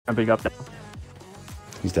Jumping up now.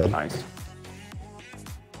 He's dead. Nice.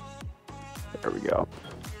 There we go.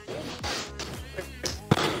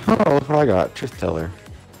 Oh, look what I got. Truth teller.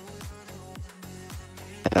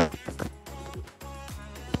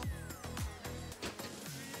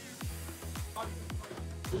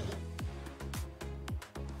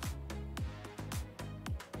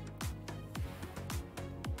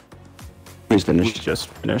 He's We finished. just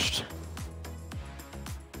finished.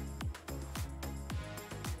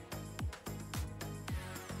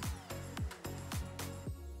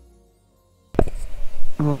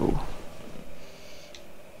 Oh.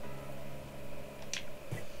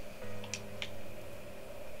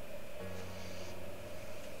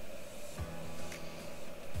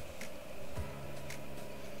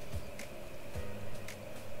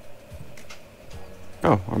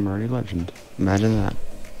 Oh, I'm already legend. Imagine that.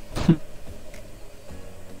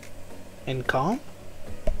 In comp?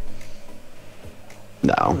 I was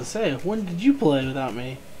No. gonna say, when did you play without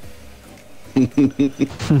me?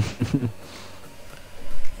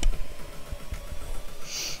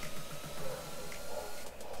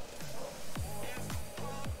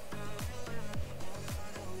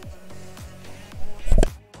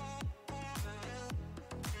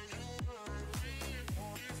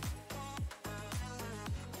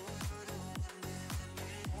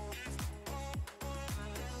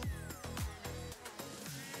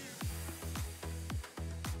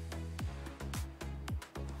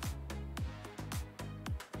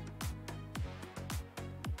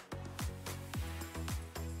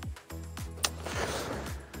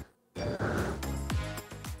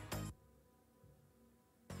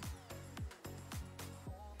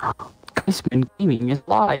 Iceman Gaming is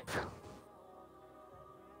live.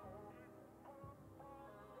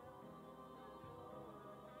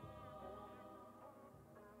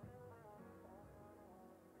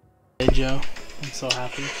 Hey Joe, I'm so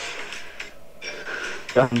happy.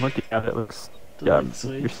 Yeah, I'm looking at it. It looks. Does it Yeah, look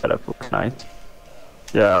sweet? your setup looks nice.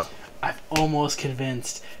 Yeah. I've almost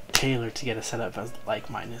convinced Taylor to get a setup as like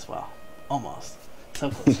mine as well. Almost. So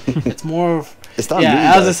close. It's more of It's not yeah, me, I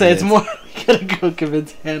was gonna guys, say it's it's- more we gotta go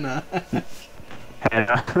convince Hannah.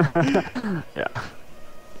 Hannah. Yeah.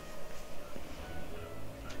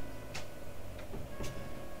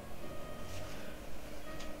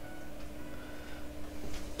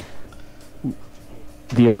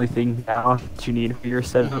 The only thing now that you need for your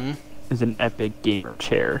setup Mhm. is an epic gamer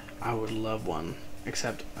chair. I would love one.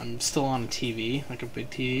 Except I'm still on a TV, like a big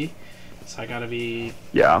TV. So I gotta be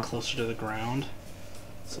Yeah. closer to the ground.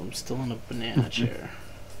 So I'm still in a banana chair.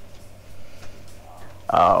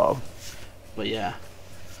 Oh. But yeah.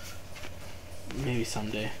 Maybe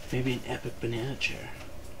someday. Maybe an epic banana chair.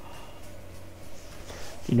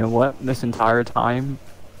 You know what? This entire time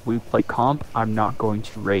we play comp, I'm not going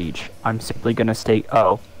to rage. I'm simply gonna stay.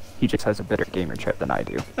 Oh, he just has a better gamer chair than I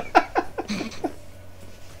do.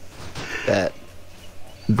 Bet.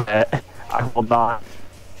 But I will not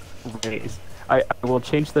raise. I will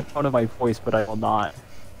change the tone of my voice, but I will not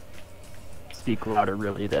speak louder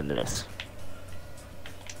really than this.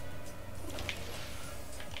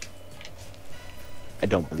 I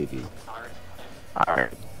don't believe you.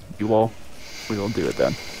 Alright, we will do it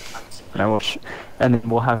then. And I will, and then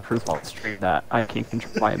we'll have first of all stream that I can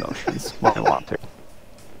control my emotions when I want to.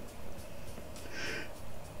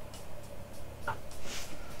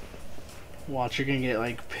 Watch, you're gonna get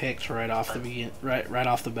like picked right off the right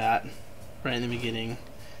off the bat, right in the beginning,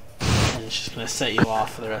 and it's just gonna set you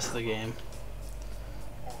off for the rest of the game.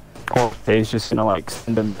 Or he's just gonna like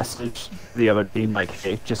send a message to the other team like,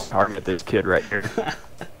 hey, just target this kid right here.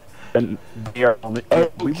 And they are only,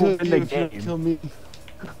 we will win the game. Kill me.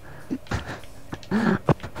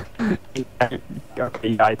 Okay,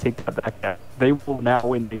 yeah, I take that back. Yeah. They will now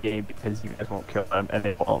win the game because you guys won't kill them, and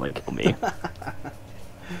they will only kill me.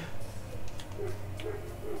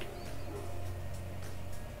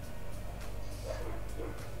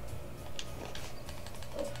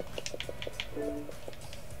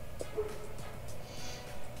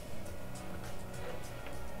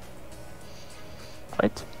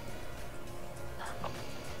 Right.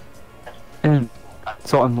 And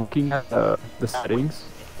so I'm looking at the settings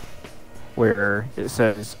where it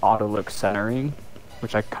says auto look centering,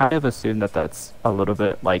 which I kind of assume that that's a little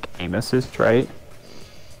bit like aim assist, right?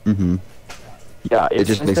 Mm-hmm. Yeah, It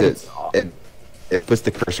just says makes that it, it's- it puts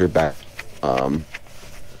the cursor back,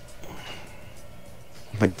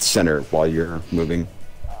 like center while you're moving.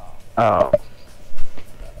 Oh.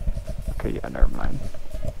 Okay, yeah, never mind.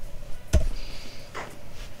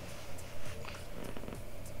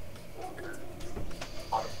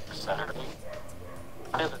 Centering.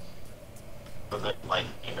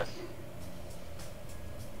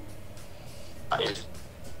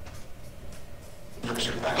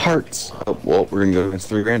 Hearts. Oh, well, we're gonna go against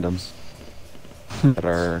 3 randoms that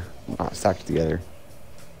are not stacked together.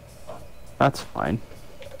 That's fine.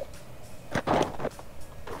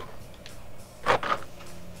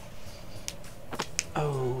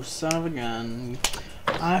 Oh, son of a gun.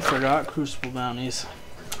 I forgot Crucible bounties.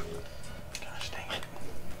 Gosh dang it.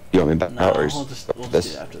 You want me back No, out or we'll just do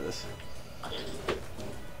this? it after this.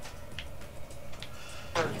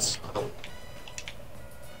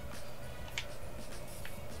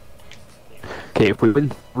 Okay, if we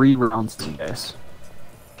win 3 rounds in this,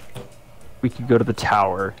 we could go to the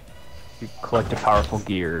tower, we could collect a powerful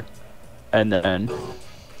gear, and then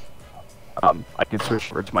I could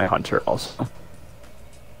switch over to my hunter also.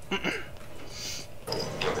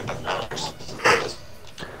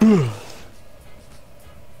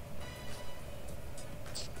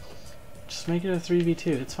 Just make it a 3v2.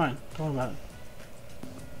 It's fine. Don't worry about it.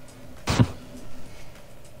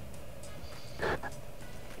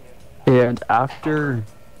 And after,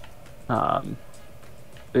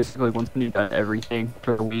 basically once you've done everything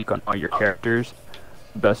for the week on all your characters,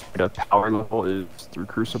 the best way to power level is through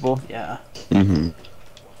Crucible. Yeah. Mm-hmm.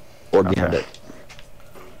 Or Okay. Gambit.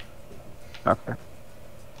 Okay. I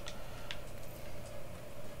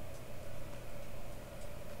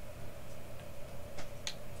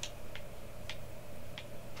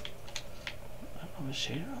don't have a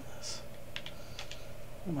shader on this.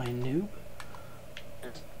 Am I a noob?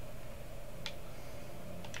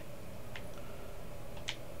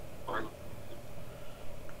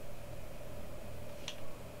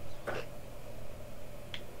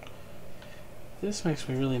 This makes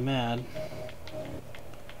me really mad.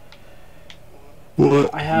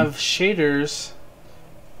 What? I have shaders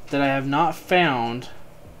that I have not found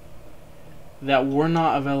that were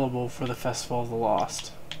not available for the Festival of the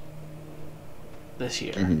Lost this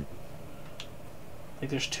year. Mm-hmm. Like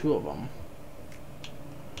there's 2 of them.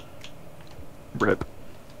 Rip.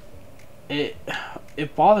 It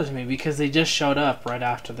bothers me because they just showed up right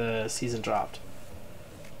after the season dropped.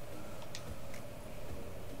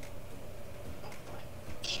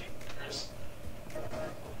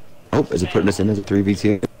 Oh, is it putting us in as a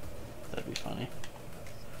 3v2? That'd be funny.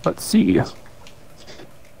 Let's see.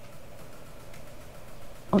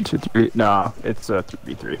 1, 2, 3. Nah, it's a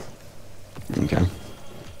 3v3. Okay.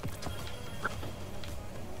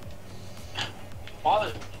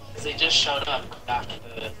 Bothered because they just showed up after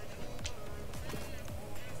the.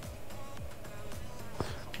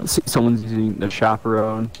 Let's see. Someone's using the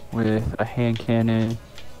chaperone with a hand cannon.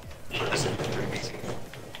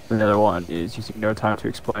 Another one is using no time to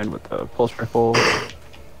explain with the pulse rifle,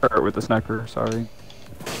 or with the sniper, sorry.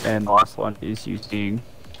 And the last one is using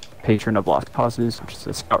Patron of Lost Causes, which is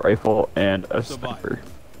a scout rifle and a sniper.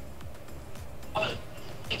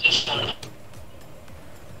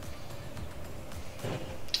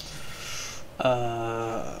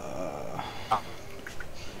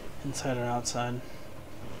 Inside or outside?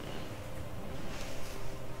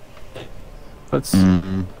 Let's.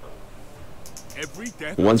 Mm-hmm. Every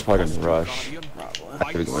death One's probably gonna rush.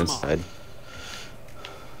 Probably. Here we go inside.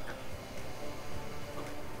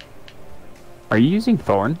 Are you using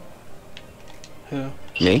Thorn? Who?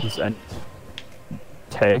 Me? Is that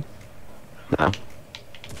Tay? No.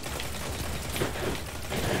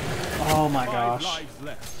 Oh my 5 gosh. lives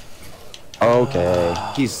left. Okay.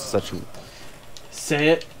 He's such a... Say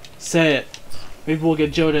it. Say it. Maybe we'll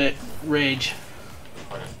get Joe to rage.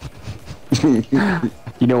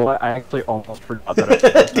 You know what? I actually almost forgot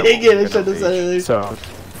that. Dang it, I should have said anything. So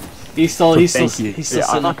He's still thank you. sitting Yeah,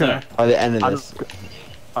 I'm up not gonna. there. By the end of I'm, this...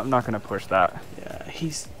 I'm not gonna push that. Yeah,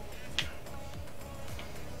 he's.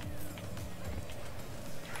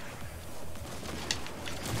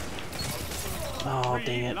 Oh, 3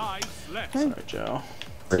 dang it. lives left. Sorry, Joe.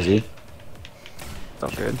 Where is he? It's all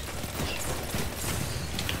good.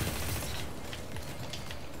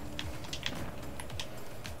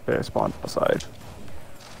 Okay, spawn outside.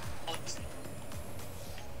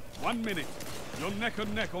 1 minute. You're neck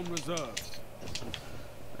and neck on reserve.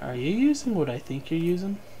 Are you using what I think you're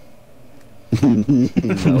using?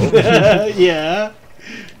 No. Yeah.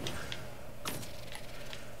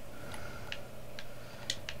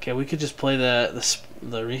 Okay, we could just play the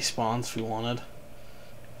respawns if we wanted.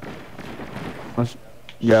 Let's,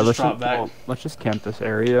 yeah, Just let's drop just, back. well, let's just camp this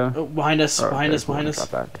area. Oh, behind us! Or, Behind okay, us! Behind we'll us!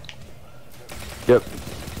 drop back. Yep.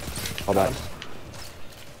 All back.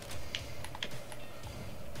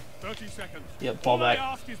 30 seconds. Yep, fall All I back.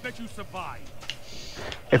 ask is that you survive.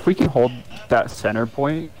 If we can hold that center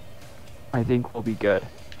point, I think we'll be good.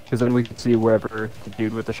 Because then we can see wherever the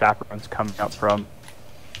dude with the chaperone's coming up from.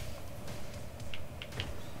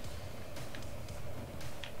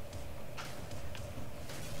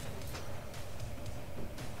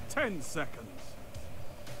 10 seconds.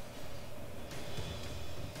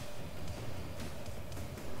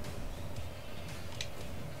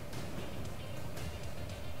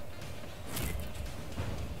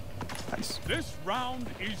 Nice. This round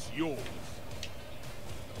is yours.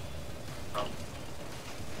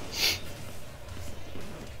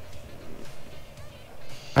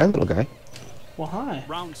 Hi, little guy. Well, hi.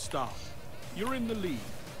 Round start. You're in the lead.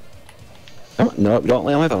 Oh, no, don't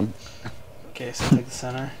lay on my phone. Okay, so take the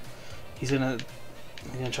center. He's gonna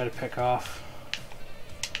try to pick off.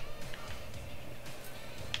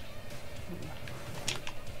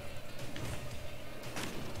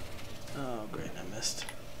 Oh, great, I missed.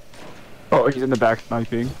 Oh, he's in the back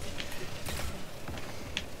sniping.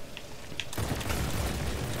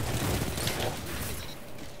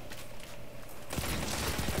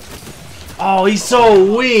 Oh, he's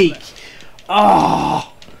so weak!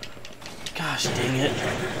 Oh! Gosh dang it.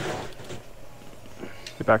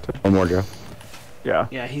 Get back to. One more, Joe. Yeah.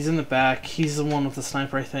 Yeah, he's in the back. He's the one with the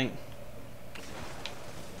sniper, I think.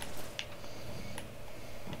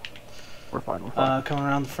 We're fine. We're fine. Coming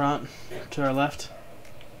around the front to our left.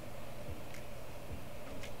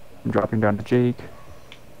 I'm dropping down to Jake.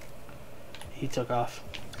 He took off.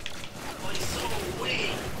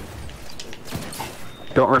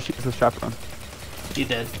 Don't rush. Use the shotgun. He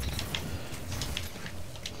did.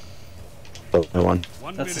 Oh, no one.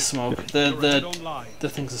 1 That's minute. the smoke. You're ahead on live. The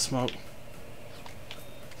thing's a smoke.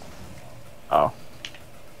 Oh.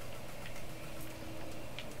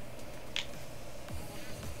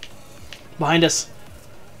 Behind us.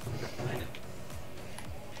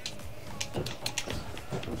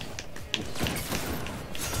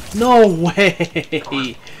 No way!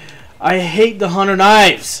 I hate the hunter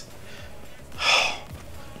knives.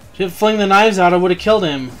 If you had fling the knives out, I would have killed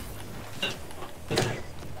him.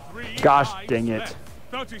 3 Gosh lives dang it. left.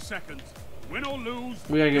 30 seconds. Win or lose.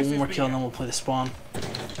 We gotta get this one is more the kill and then end. we'll play the spawn.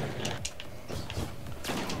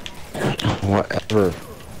 Whatever.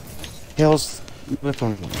 Hell's my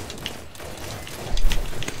phone.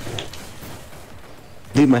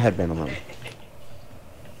 Leave my headband alone.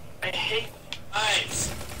 I hate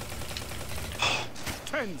knives.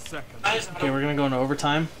 10 seconds. Okay, we're gonna go into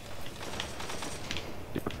overtime.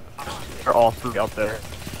 They're all three out there.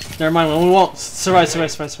 Never mind, we won't. Survive.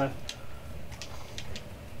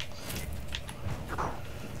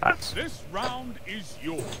 Nice. This round is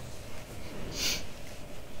yours.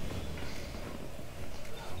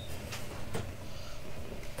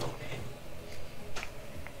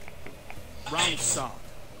 Round start.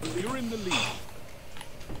 You're in the lead.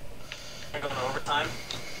 We're going to overtime.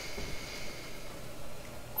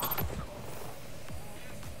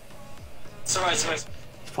 Survive. He's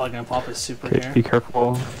probably gonna pop his super Okay, here. be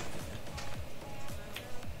careful.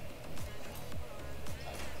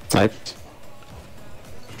 Sniped.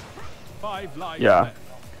 5 lives Yeah. left.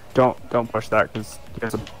 Don't push that because he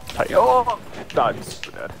has a tight. Oh, God, he's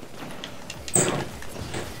super dead.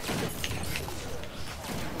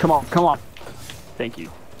 Come on. Thank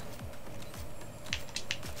you.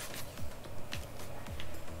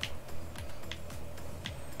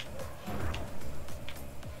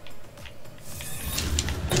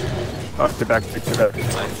 Oh, get back.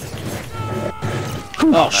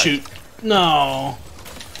 Oh shoot! No.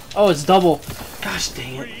 Oh, it's double. Gosh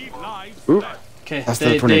dang it. 3 lives Oop. left. Okay, That's the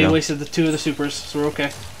they tornado. wasted the 2 of the supers, so we're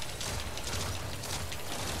okay.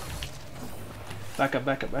 Back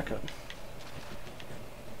up.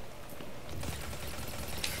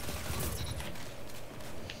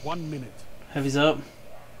 1 minute. Heavy's up.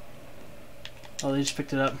 Oh, they just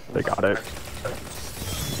picked it up. They got it.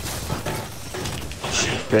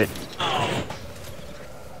 Okay.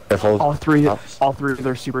 Careful. All three Up. of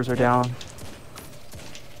their supers are down.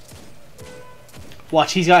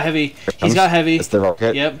 Watch, he's got heavy. He's got heavy. It's the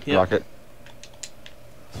rocket. Yep. Rocket.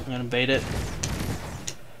 I'm gonna bait it.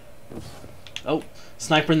 Oh,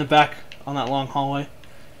 sniper in the back on that long hallway.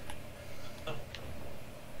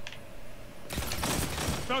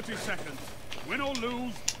 30 seconds. Win or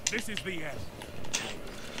lose, this is the end.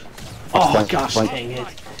 Oh Flank, gosh, flank. dang it.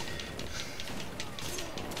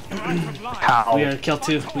 How? We gotta kill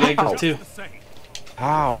 2. We gotta kill 2. The same.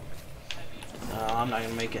 How? I'm not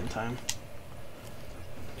gonna make it in time.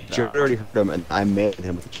 You already heard him, and I made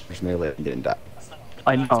him with the first melee and didn't die.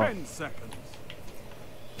 I know. 10 seconds.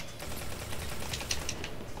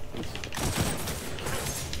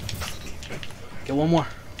 Get one more.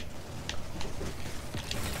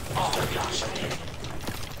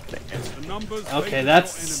 The numbers Okay, favor that your enemy.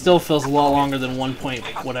 still feels a lot longer than 1 point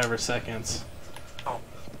whatever seconds.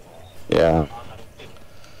 Yeah.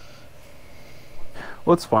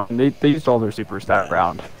 Well, it's fun. They used all their supers that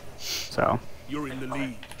round. So, You're in the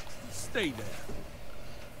lead. Stay there.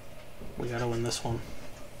 We gotta win this one.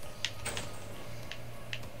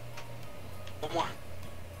 One more.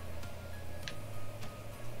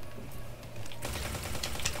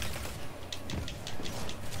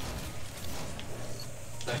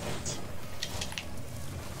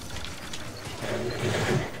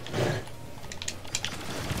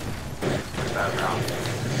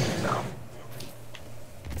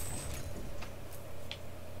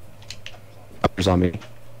 There's on me.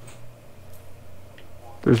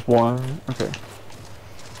 There's one. Okay.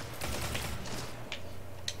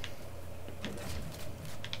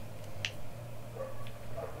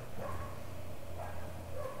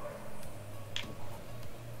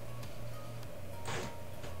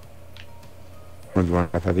 I'm going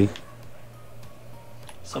to heavy.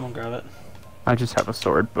 Someone grab it. I just have a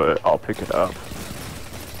sword, but I'll pick it up.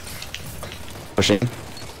 Pushing.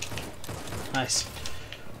 Nice.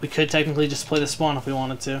 We could technically just play the spawn if we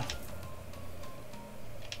wanted to.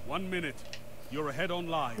 1 minute. You're ahead on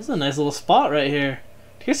live. This is a nice little spot right here.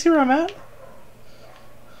 Do you guys see where I'm at?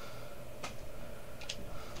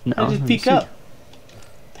 No, I let just me peek see. up.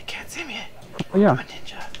 They can't see me. Oh yeah, I'm a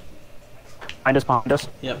ninja. behind us.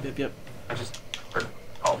 Yep. I just.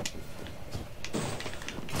 Oh.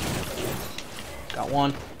 Got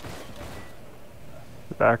one.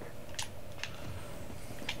 Back.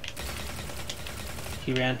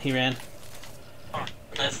 He ran. 30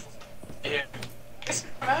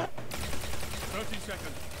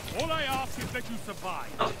 seconds. All I ask is that you survive.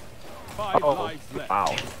 5 Oh, lives left.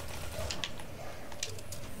 wow.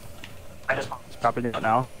 He's popping it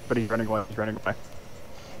now, but he's running away.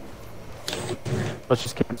 Let's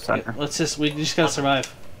just keep him center. We just gotta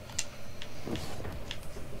survive.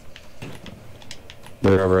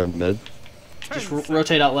 They're over in mid. Just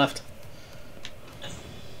rotate out left.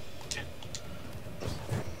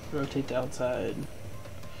 Rotate to outside.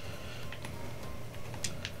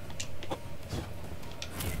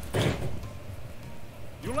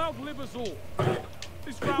 You'll outlive us all.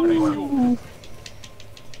 This round is yours.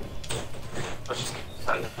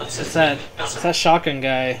 It's that shotgun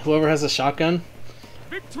guy. Whoever has a shotgun,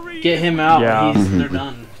 Victory. get him out. Yeah. They're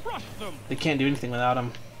done. Crush them. They can't do anything without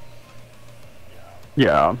him.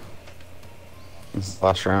 Yeah. This is the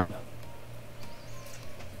last round.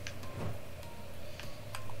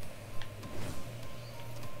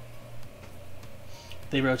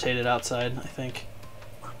 They rotated outside, I think.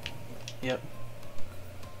 Yep.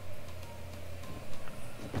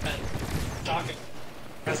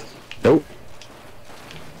 Nope.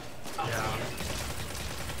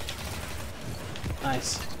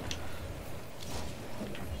 Nice.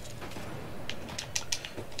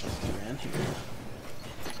 He ran.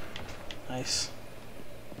 Nice.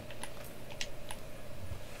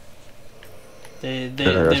 They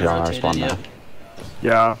rotating on our rotated, spawn now. yep.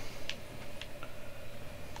 Yeah.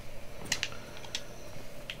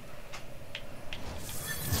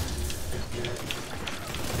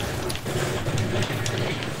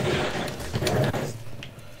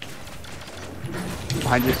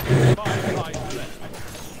 Behind you. 5 lives left.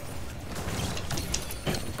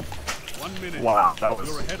 1 minute. Wow, that was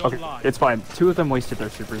You're ahead okay. on live. It's fine. 2 of them wasted their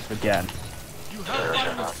supers again. You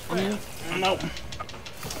have 1 minute spare. Nope.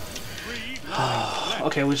 3 lives left.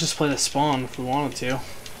 Okay, we just play the spawn if we wanted to.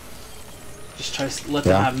 Just try to let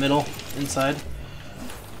them Yeah. have middle, inside.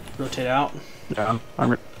 Rotate out. Yeah.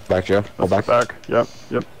 I'm Back, Joe. Go back. back. Yep.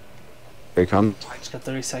 Here he comes. Just got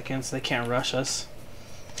 30 seconds. They can't rush us.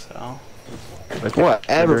 So. Whatever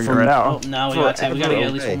Figuring from it Oh, out. now we gotta get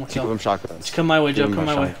at least one more Keep kill. them shotguns. Just come my way, Joe. Give Come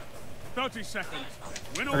him my a way. shot. 30 seconds.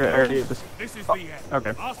 Win or Okay, I already lose. this. This is the end.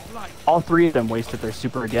 Okay. Last life. All 3 of them wasted their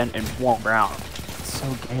super again in 1 round. It's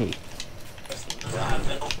so gay.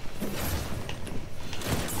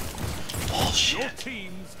 Oh, Your shit.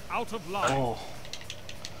 team's out of life. Oh.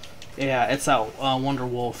 Yeah, it's that Wonder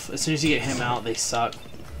Wolf. As soon as you get him out, they suck.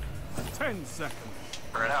 10 seconds.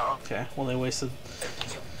 Okay, well, they wasted.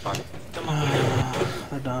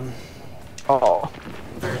 They're done. Oh.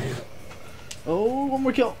 Oh, one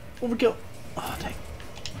more kill. One more kill. Oh, dang.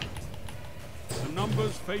 The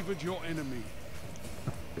numbers favored your enemy.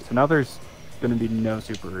 So now there's gonna be no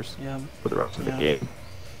supers Yeah. for the rest of the Yeah. game.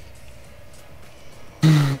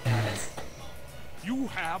 You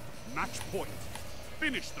have match point.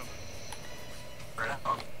 Finish them.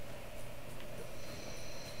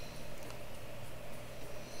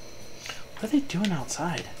 What are they doing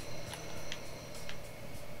outside?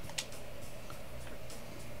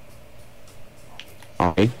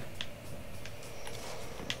 Okay.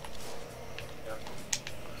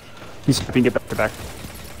 He's hoping to get back to back.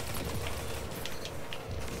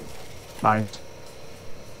 Nice.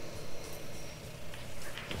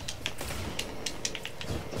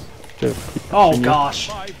 Oh Continue. gosh.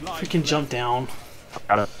 5 lives Freaking left. jump down.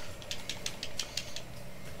 Got it.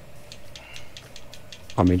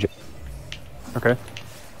 On me, Jay. Okay.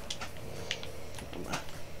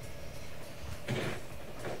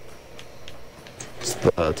 It's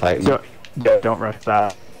the Titan. So, yeah, don't rush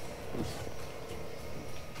that.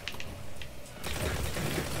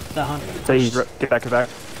 That hunt. Say he's get back, get back.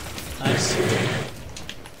 Nice.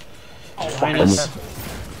 Behind Fine. us.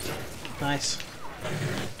 Nice.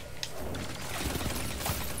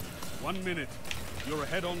 1 minute. You're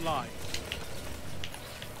ahead on live.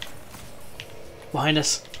 Behind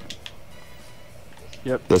us.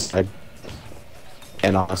 Yep. This side.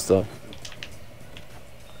 And Asta.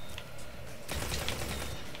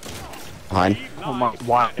 Behind. Oh my,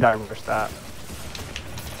 why did I rush that?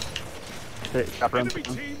 Okay, chaperone. Enemy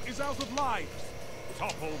team is out of lives.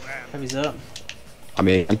 Topple them. Heavy's up. On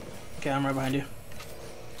me again. Okay, I'm right behind you.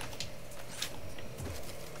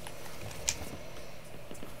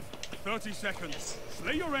 Thirty seconds.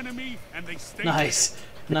 Slay your enemy and they stay Nice.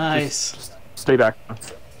 Nice. Just stay back.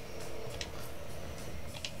 dead.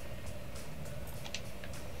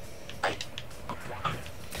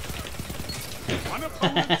 One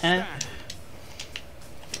opponent stand.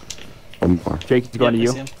 One more. Jake, he's going Yep, I to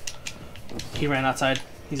you. see him. He ran outside.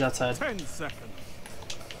 He's outside. 10 seconds.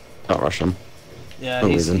 Don't rush him. Yeah, No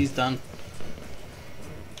he's reason. he's done.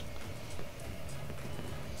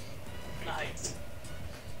 Nice.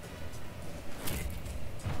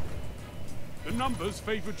 The numbers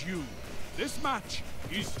favored you. This match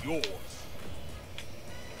is yours.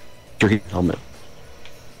 Green helmet.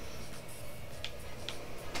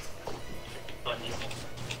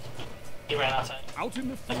 He ran outside. Out in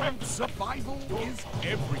the field, survival is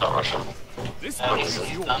everything. This match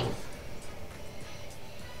is yours.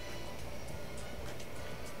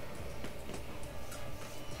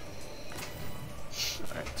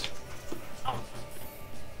 Alright.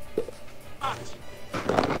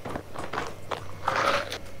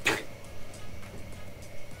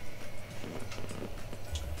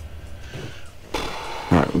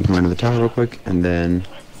 Alright, we can run to the tower real quick and then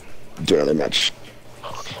do another match.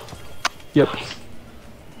 Yep.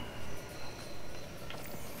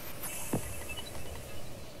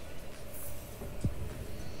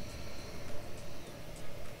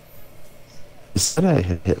 It said I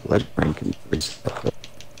had hit leg rank and reset, but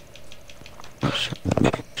not sure that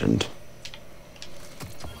mentioned.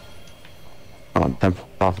 Oh, I'm 10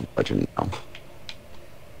 off of legend now.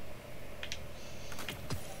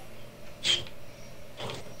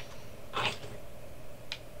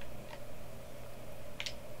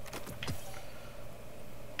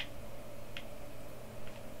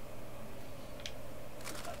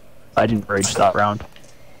 I didn't rage that round.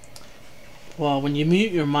 Well, when you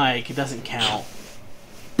mute your mic, it doesn't count.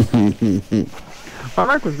 My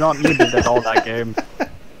mic was not muted at all that game.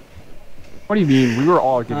 What do you mean? We were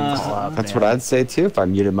all getting call out. That's what I'd say too if I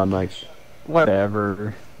muted my mic.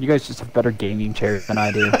 Whatever. You guys just have better gaming chairs than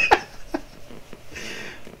I do.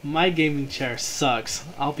 My gaming chair sucks.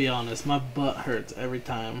 I'll be honest. My butt hurts every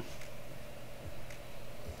time.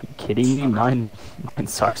 You kidding me? Mine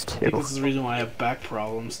sucks I think too. this is the reason why I have back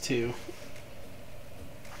problems too.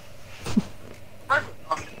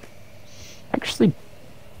 Actually,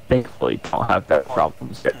 thankfully, don't have that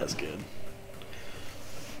problems yet. That's good.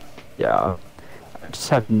 Yeah. I just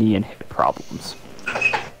have knee and hip problems.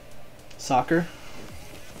 Soccer?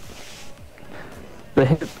 The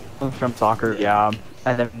hip comes from soccer, yeah.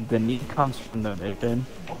 And then the knee comes from the vision.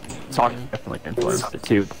 Soccer definitely influenced it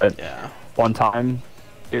too, but Yeah. one time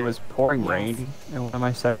it was pouring rain in one of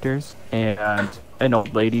my sectors, and an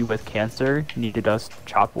old lady with cancer needed us to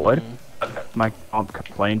chop wood. My mom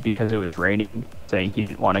complained because it was raining, saying he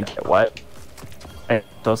didn't want to get wet. And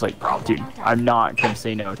so I was like, dude, I'm not going to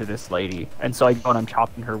say no to this lady. And so I go and I'm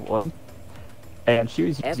chopping her wood. And she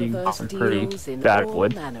was using some pretty bad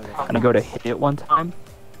wood. And I go to hit it one time,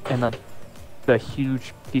 and the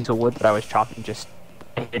huge piece of wood that I was chopping just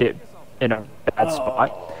hit it in a bad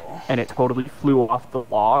spot. And it totally flew off the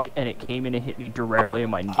log, and it came in and hit me directly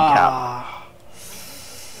in my kneecap. Ah,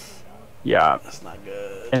 Yeah. that's not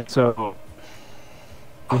good. And so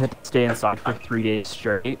we had to stay inside for 3 days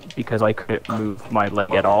straight because I couldn't move my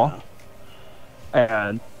leg at all.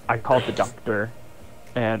 And I called the doctor,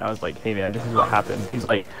 and I was like, hey man, this is what happened. He's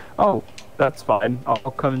like, oh, that's fine.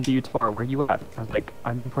 I'll come and see you tomorrow. Where you at? I was like,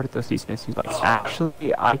 I'm in Puerto Cisnes. He's like,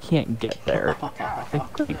 actually, I can't get there.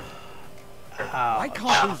 Like, great. Why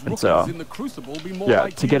can't those rookies so, in the Crucible be more Yeah,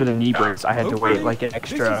 like to get you? a knee brace, I had to wait like an This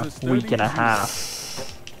extra is a sturdy week and a juice.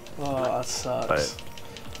 half. Oh, that sucks.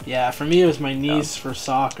 Yeah, for me it was my knees for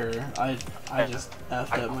soccer. I just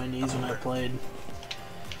effed up my knees when I played.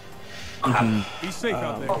 Be safe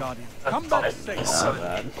out there, Guardian. Come back safe. It's so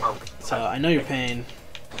bad. So I know your pain.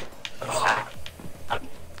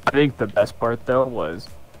 I think the best part though was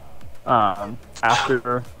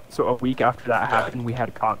after, so a week after that happened, we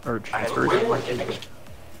had transfers,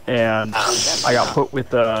 and I got put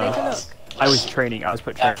with I was training, I was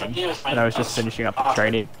put training, and I was just finishing up the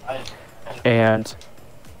training, and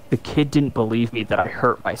the kid didn't believe me that I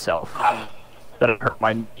hurt myself, that I hurt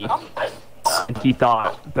my knee, and he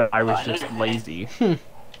thought that I was just lazy.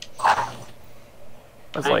 I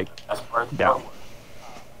was like, no.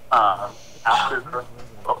 After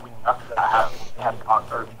that happened, we had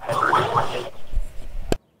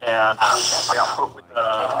and I got put with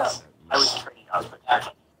I was training, I was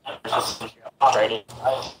just finishing up training.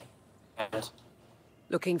 And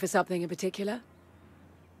Looking for something in particular?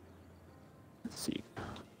 let's see.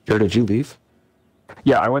 Where did you leave?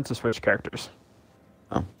 Yeah, I went to switch characters.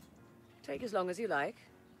 Oh. Take as long as you like.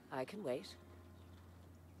 I can wait.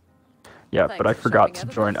 Yeah, Thanks but I for forgot showing to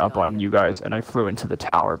ever join up closer. on you guys, and I flew into the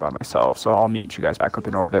tower by myself, so I'll meet you guys back up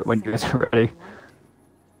in orbit when you guys are ready.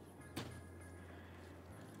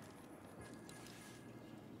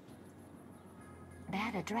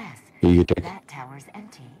 That address. Here you take. That tower's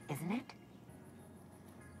empty, isn't it?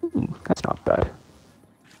 That's not bad.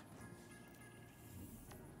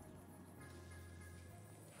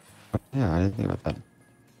 Yeah, I didn't think about that.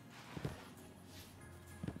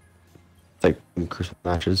 It's like crucible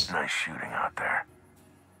matches. Nice shooting out there.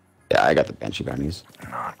 Yeah, I got the Banshee bounties.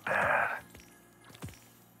 Not bad.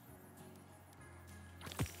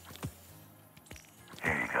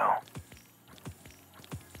 Here you go.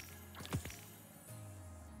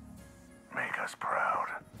 Make us proud.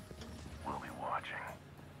 We'll be watching.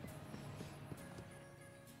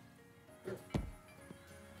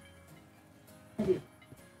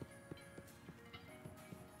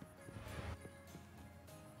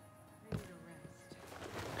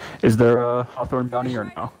 Is there a Hawthorne bounty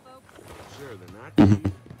or no?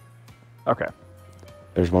 Okay.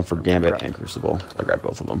 There's one for Gambit and Crucible. I grabbed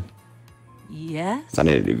both of them. Yes? I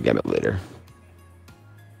need to do Gambit later.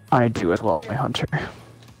 I do as well, my hunter.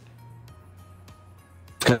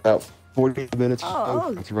 It's got about 40 minutes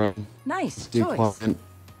Oh, to run. Nice Do choice. client,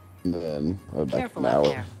 and then back Careful an out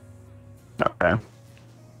hour. there. Okay.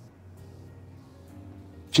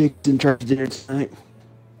 Jake didn't try to dinner tonight.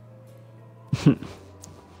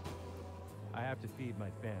 I have to feed my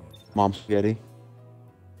family. Mom spaghetti.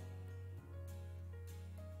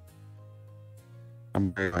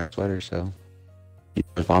 I'm wearing my sweater, so he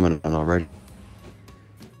was vomiting on already.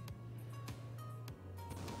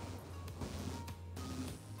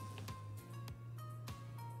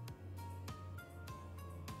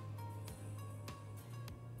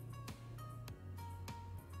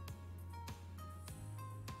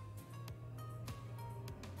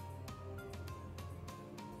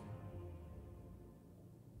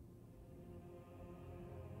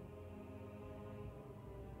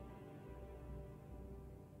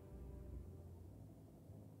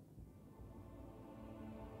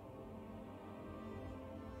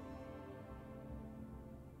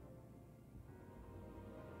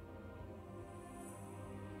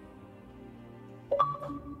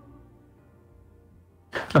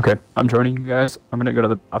 Okay, I'm joining you guys. I'm gonna go to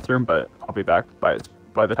the bathroom, but I'll be back by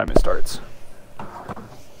the time it starts.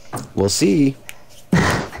 We'll see.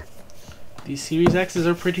 These Series X's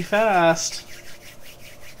are pretty fast.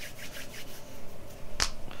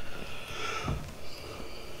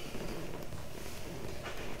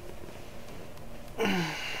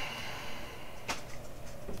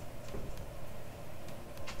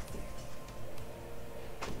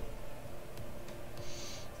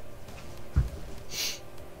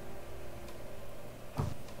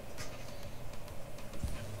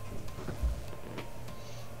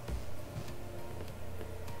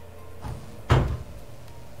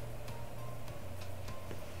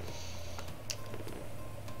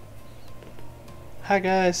 Hi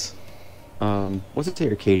guys. What's it say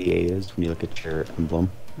your KDA is when you look at your emblem?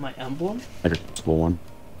 My emblem? Like your principal one.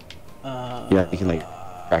 Yeah, you can like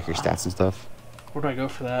track your stats and stuff. Where do I go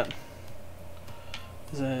for that?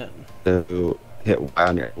 Is it? So hit Y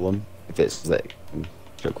on your emblem if it's like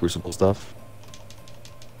show Crucible stuff.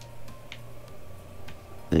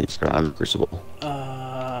 Then you just go on Crucible.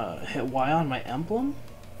 Hit Y on my emblem?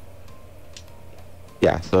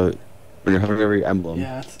 Yeah, so when you're hovering over your emblem,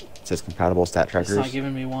 Yeah, it says compatible stat it's trackers. not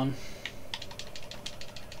giving me one.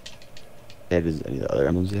 Yeah, does any of the other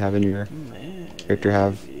emblems you have in your character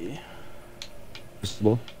have Maybe.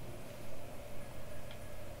 Crucible?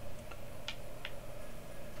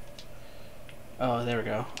 Oh, there we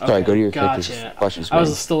go. Sorry, go to your gotcha. character's question I was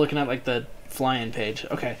screen. still looking at like the fly-in page.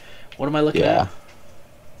 Okay, What am I looking Yeah. at?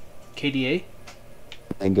 KDA?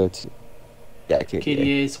 And go to KDA.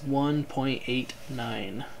 KDA is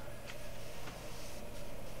 1.89.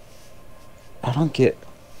 I don't get,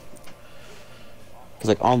 because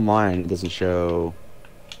like online it doesn't show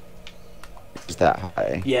it's that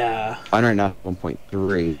high. Yeah. Mine right now is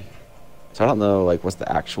 1.3, so I don't know like what's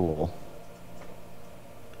the actual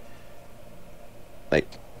like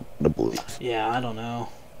the belief. Yeah, I don't know.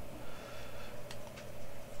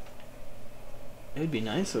 It would be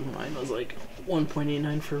nice if mine was like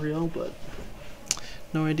 1.89 for real, but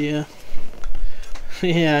no idea.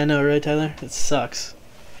 Yeah, I know, right, Tyler? It sucks.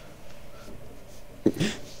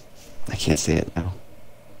 I can't say it now.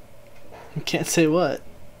 You can't say what.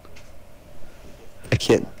 I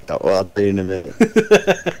can't. Oh, well, I'll tell you in a minute.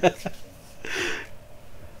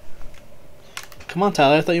 Come on,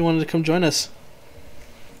 Tyler. I thought you wanted to come join us.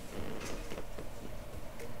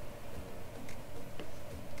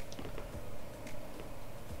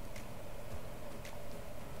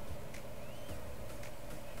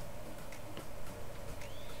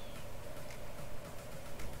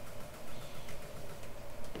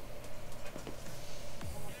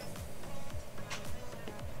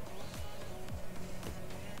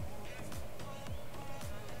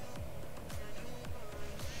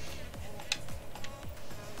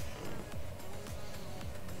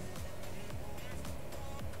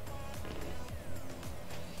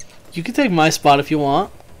 You can take my spot if you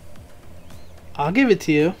want. I'll give it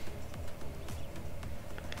to you.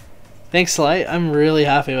 Thanks, Slight. I'm really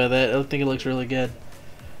happy with it. I think it looks really good.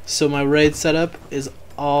 So my raid setup is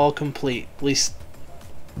all complete. At least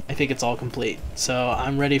I think it's all complete. So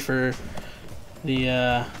I'm ready for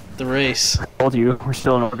the race. I told you, we're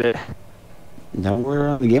still in orbit. No, we're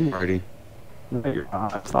on the game already. No, you're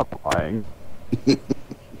not. Stop lying.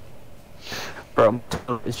 Bro,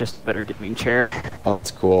 it's just a better gaming chair. Oh,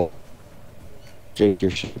 that's cool. Jake,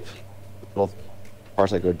 your ship, little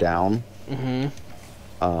parts that go down. Mm-hmm.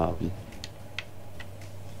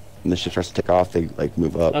 When the ship starts to take off, they like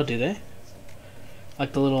move up. Oh, do they?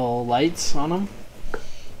 Like the little lights on them?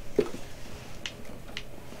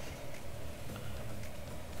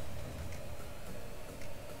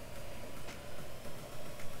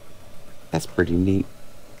 That's pretty neat.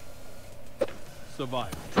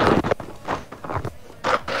 Survive.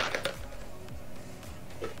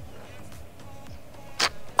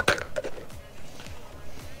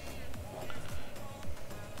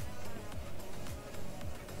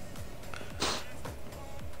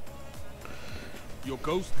 Your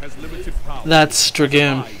ghost has limited power. That's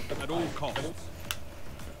Dragoon. Survive at all costs.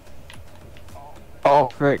 Oh,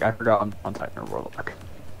 frick, I forgot I'm on Titan Warlock.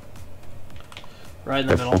 Right in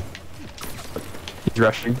the middle. He's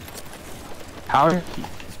rushing. How did he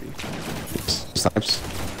speak? Snipes.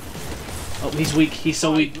 Oh, he's weak. He's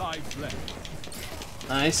so weak. 5 lives left.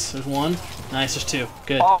 Nice. There's one. Nice. There's two.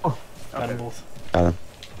 Good. Oh! Got them Okay. both. Got him.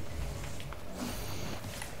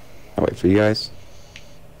 I'll wait for you guys.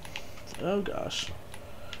 Oh gosh.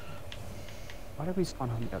 Why did we spawn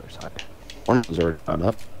on the other side? One of them's already done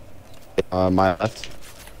up. My left.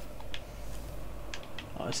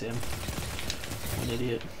 Oh, I see him. An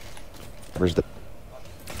idiot. Where's the?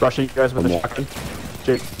 Rushing you guys with the One more. shotgun.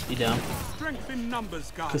 Jake, He down. Strength in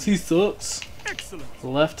numbers, guys. Cause he sucks. Excellent. To the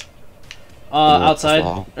left. that's Outside.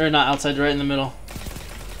 all. Or not outside, right in the middle.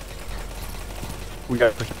 we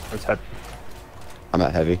gotta push his head. I'm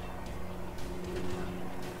at heavy.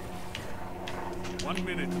 1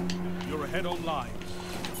 minute. You're ahead on lives.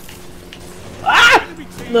 Ah! Enemy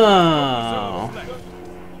team No. reserves left.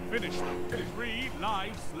 Finish them. 3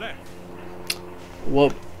 lives left.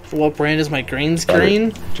 What brand is my green Got it,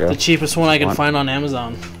 screen? Joe. The cheapest one I can One. find on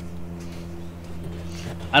Amazon.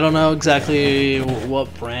 I don't know exactly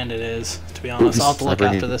what brand it is, to be honest. I'll have to look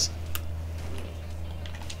Sniper after hit. this.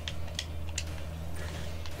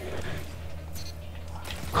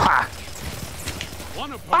 Ha!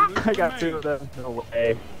 One opponent I got two remains. of them. No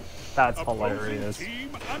way. That's Opposing hilarious. team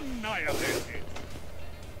annihilated.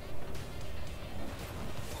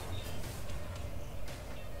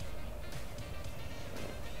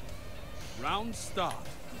 Round start.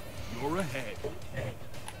 You're ahead.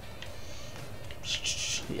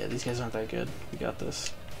 Yeah, these guys aren't that good. We got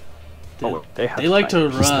this. Oh, they have They like to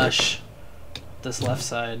snipers. rush this left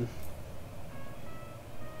side.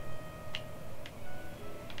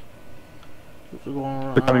 We're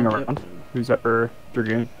going They're coming around. around. Who's that for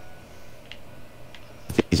Dragoon?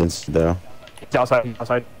 He's in though. He's outside. He's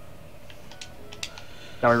outside.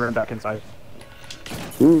 Now we run back inside.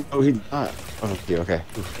 Ooh, oh, he's not. Oh, okay. Okay,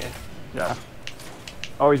 Yeah.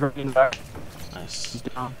 Oh, he's running back. nice. He's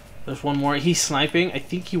down. There's one more. He's sniping. I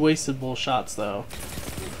think he wasted both shots though.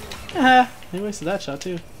 They wasted that shot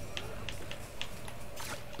too.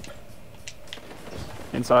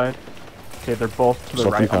 Inside. Okay, they're both to the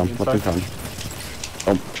Let them right on come. the Let them inside.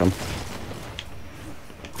 come. Oh, jump.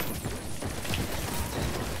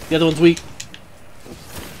 The other one's weak.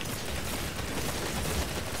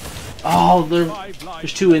 Oh,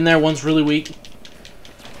 there's two in there. One's really weak.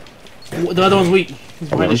 The other one's weak. He's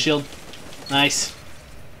behind the shield. Nice.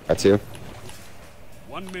 That's you.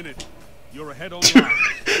 1 minute. You're ahead on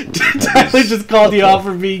line. Tyler just called you out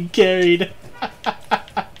for being carried.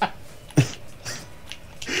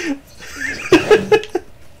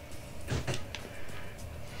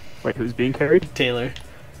 Wait, who's being carried? Taylor.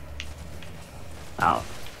 Out.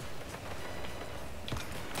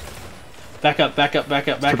 Back up, back up, back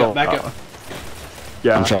up, back up, back up.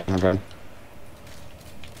 Yeah. I'm shot. I'm fine.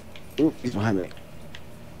 Ooh, he's behind me.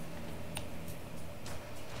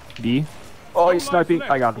 B. Oh, he's sniping.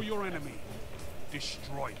 I got For him. your enemy.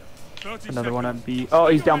 Destroy them. 30 Another one seconds. on B. Oh,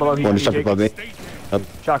 he's down below. He's One just up Jake. above me. Stay dead. Up.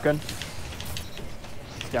 Shotgun.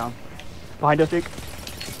 He's down. Behind us, Jake.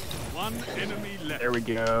 One enemy left. There we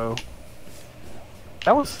go.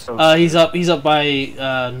 That was so. He's up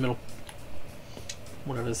by middle.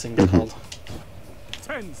 Whatever this thing is called.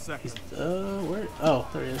 10 seconds. Where? Oh,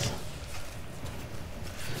 there he is.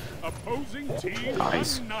 Opposing team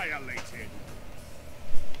Nice. annihilated.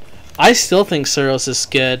 I still think Suros is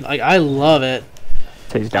good. Like, I love it.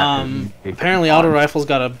 He's down. Apparently auto rifle's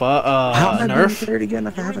got a nerf, Again,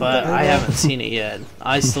 if I haven't but done I it. haven't seen it yet.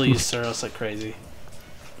 I still use Suros like crazy.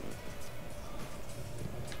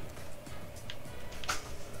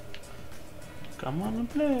 Come on and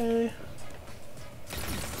play.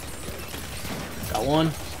 Got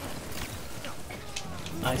one.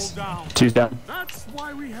 Nice. Double down. Two's down. That's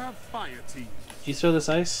why we have fire teams. Did you throw this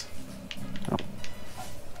ice?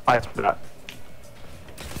 I threw that.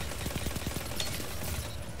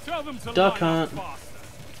 Tell them to Duck line up hunt. faster.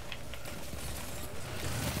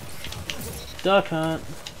 Duck hunt.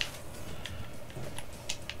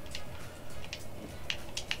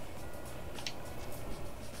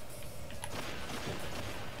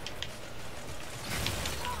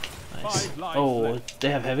 Nice. 5 lives Oh, left. they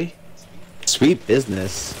have heavy? Sweet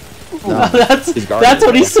business. that's he's guarding that's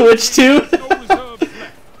what he it. switched to. No reserves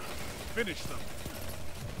left. Finish them.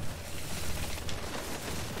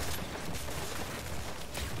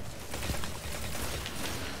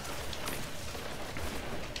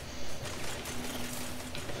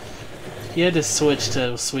 He had to switch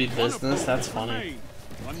to sweet One business. That's opponent funny. remains.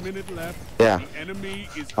 1 minute left. Yeah. The enemy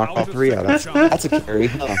is Knock out all of three out. second That's chance. a carry.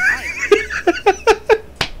 Huh?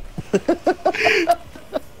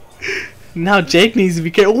 Now Jake needs to be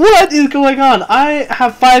careful. What is going on? I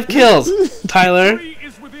have 5 kills, Tyler. Victory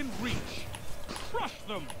is within reach. Crush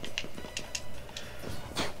them.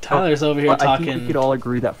 Tyler's over here Well, I think we talking. could all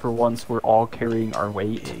agree that for once we're all carrying our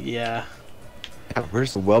weight. Yeah. Yeah, we're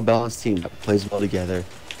just a well-balanced team that plays well together.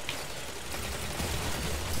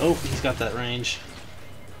 Oh, he's got that range.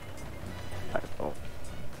 I don't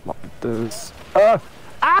want this.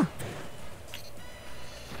 Ah!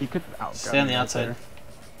 He could outgun Stay on the me right outside. there.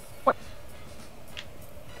 What?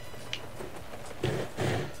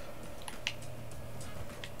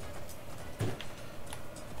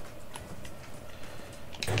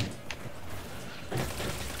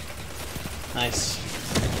 Nice.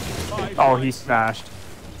 5 Oh, lives. he smashed.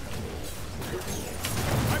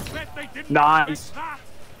 I bet they didn't Nice. expect that.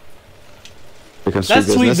 Because That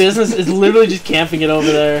sweet business is literally just camping it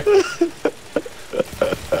over there.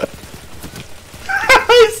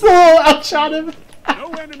 I still outshot him. No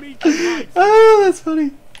enemy can hide. Oh, that's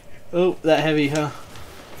funny. Oh, that heavy, huh?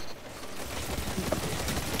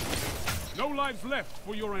 No lives left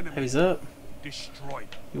for your enemy. Heavy's up. Destroy them.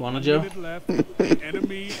 You want to, 1 Joe? minute left. The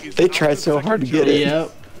enemy is They out tried of so second hard to get chance. it.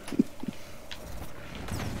 Yep.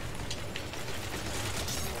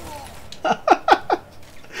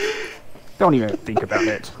 Don't even think about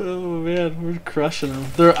it. Oh man, we're crushing them.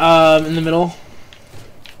 They're in the middle.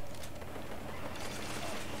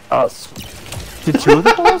 Did two of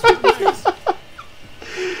the balls with this?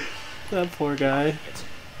 That poor guy.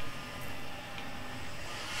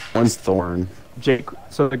 One's Thorn. Jake,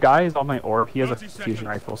 so the guy is on my orb. He has a 30 fusion seconds.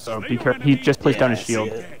 rifle, so Slay be your careful. He enemy. just placed down his Yeah, I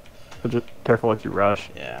shield. see it. So just careful if you rush.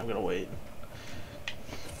 Yeah, I'm gonna wait.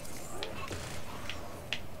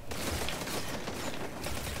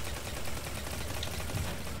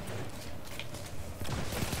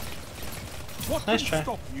 What Nice can try.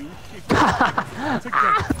 stop you if you work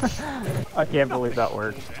together? I can't believe that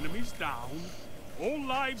worked. Enemies down. All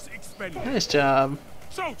lives expended. Nice job.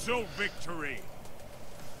 Total victory.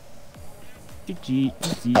 GG,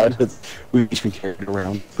 easy. We each been carried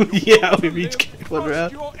around. Yeah, we each get one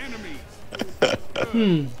Crush round. your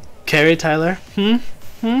enemy. Carry, Tyler. That's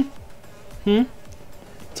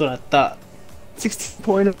what I thought.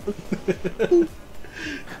 16.0.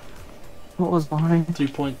 What was mine?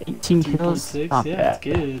 3.18 kills? 3.6. Not Yeah, bad. it's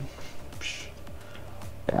good. Psh,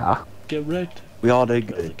 Yeah. get wrecked. We all did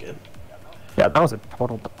Really good. good. Yeah, that was a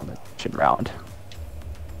total domination round.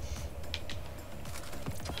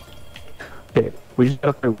 Okay, we just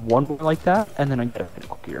gotta play one more like that, and then I get a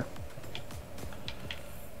pinnacle gear.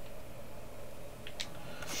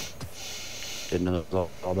 Didn't know it was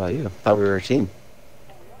all about you. Thought we were a team.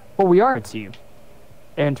 Well, we are a team.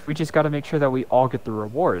 And we just gotta make sure that we all get the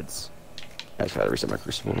rewards. I just gotta reset my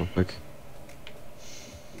crucible real quick.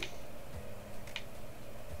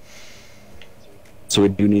 So we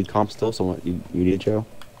do need comp still? So what, you need Joe?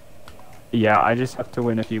 Yeah, I just have to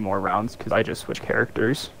win a few more rounds, because I just switched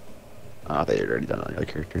characters. I thought you'd already done all the other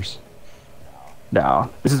characters. No,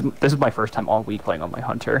 this is my first time all week playing on my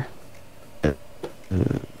hunter.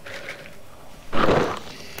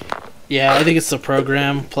 Yeah, I think it's the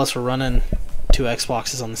program. Plus, we're running 2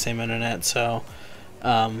 Xboxes on the same internet, so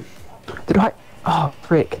Did I? Oh,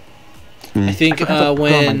 frick. I think I forgot to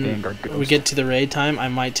put on my when Vanguard Ghost. we get to the raid time, I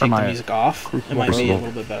might take the my music off. It Crucible might be a Crucible.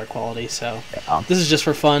 little bit better quality. So Yeah. this is just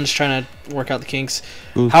for fun, just trying to work out the kinks.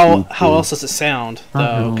 Ooh, How ooh, how ooh. else does it sound though?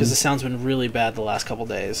 Uh-oh. Because the sound's been really bad the last couple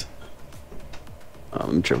days.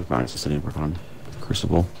 I'm sure we can find work on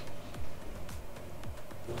Crucible.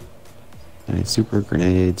 I need super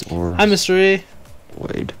grenades or Hi, Mystery.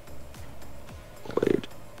 Void. Void.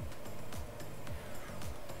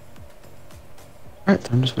 Alright,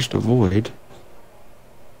 time to switch to Void.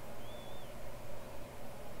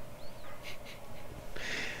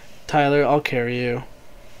 Tyler, I'll carry you.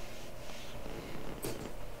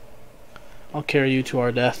 I'll carry you to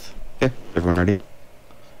our death. Okay, everyone ready?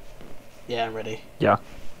 Yeah, I'm ready. Yeah.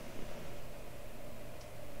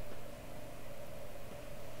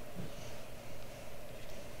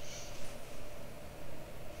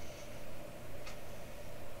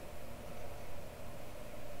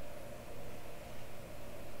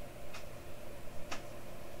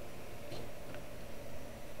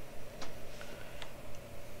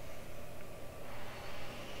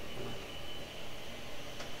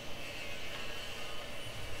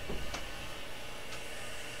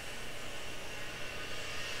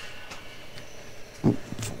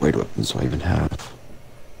 Void weapons do I even have?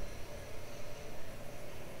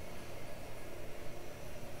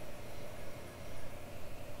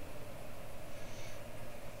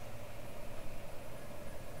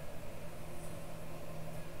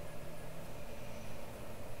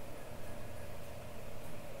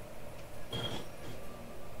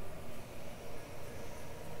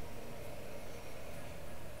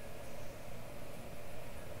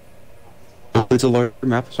 It's a larger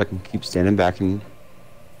map, so I can keep standing back and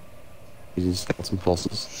using scouts and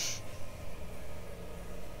pulses.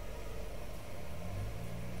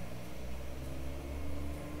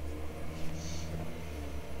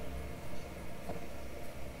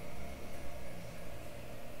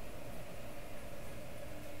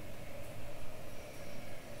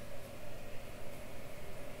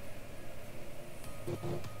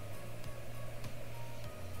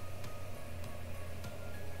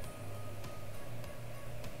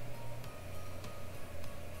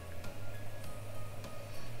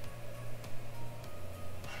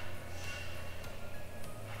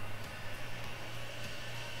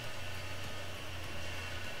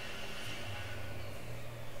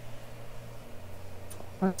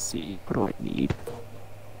 Let's see. What do I need?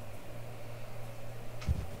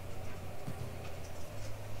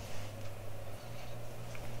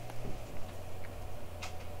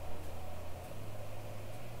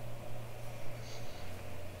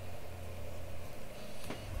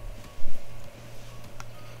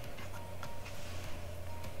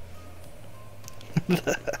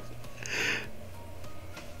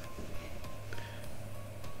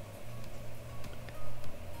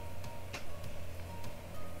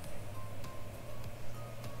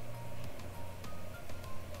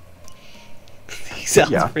 He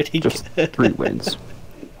sounds Yeah, pretty just good. 3 wins.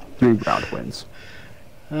 3 round wins.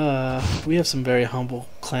 We have some very humble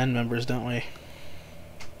clan members, don't we?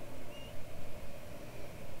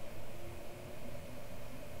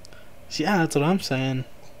 Yeah, that's what I'm saying.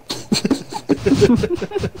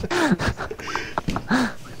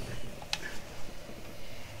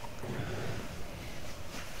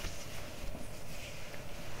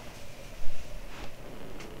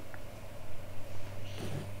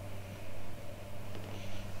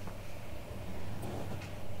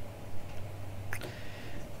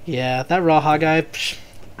 Yeah, that Raha guy,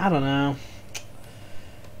 I don't know.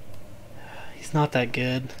 He's not that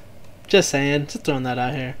good. Just saying, just throwing that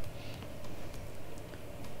out here.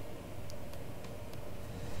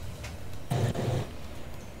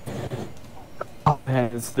 Oh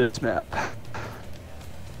man, it's this map.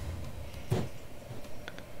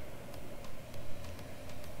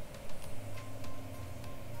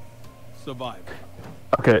 Survive.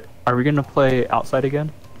 Okay, are we gonna play outside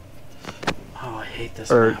again? Oh, I hate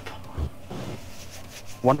this Or- map.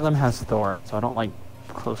 One of them has Thorn, so I don't like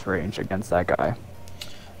close range against that guy.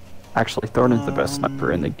 Actually, Thorn is the best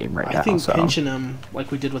sniper in the game right now. I think so. pinching him,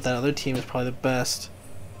 like we did with that other team, is probably the best.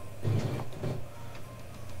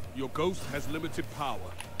 Your ghost has limited power.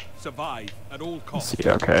 Survive at all Let's costs. see,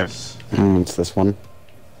 okay. It's this one.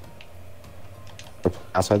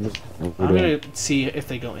 Outside this. I'm gonna see if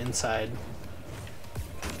they go inside.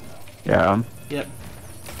 Yeah. Yep,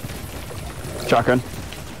 Shotgun.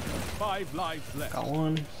 5 lives left. got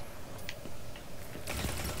one.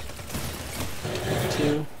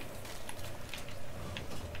 Two.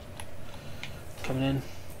 Coming in.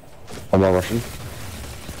 I'm not rushing.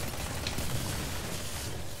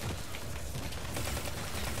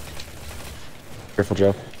 Careful,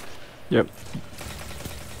 Joe. Yep.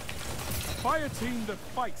 Fire team that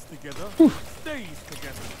fights together stays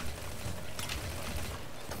together.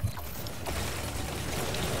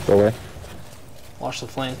 Go away. Watch the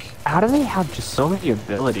flank. How do they have just so many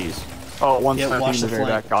abilities? Oh, one Yeah, sniping watch in the the very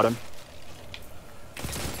flank. back. Got him.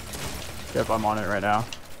 Yep, I'm on it right now.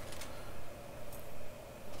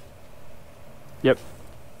 Yep.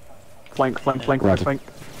 Flank, flank, flank, Right. flank.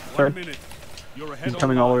 1 Sorry. minute. You're ahead He's on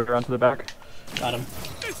coming all the way lives. around to the back. Got him.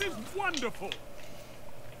 This is wonderful.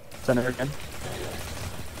 Center again.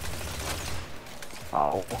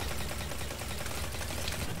 Oh.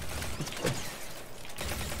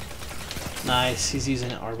 Nice. He's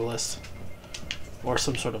using an arbalist or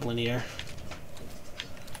some sort of linear.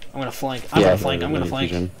 I'm gonna flank. I'm gonna flank. I'm gonna flank.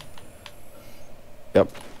 Fusion. Yep.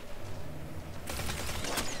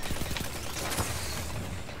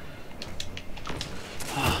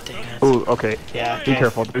 Oh, dang it. Ooh, okay. Yeah. Be Okay.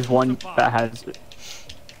 careful. There's one that has.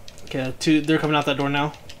 Okay. Two. They're coming out that door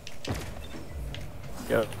now.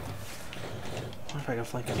 Yep. I wonder if I can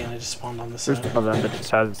flank again. I just spawned on this There's side. one of them that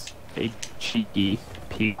just has a cheeky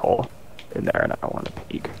peek hole in there, and I don't want to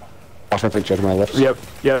peek. Watch my flank, Joe, to my left. Yep.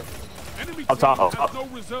 Yep. Enemy Up top, team up has top. no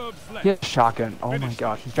reserves left. Yeah, shotgun. Oh my Finish.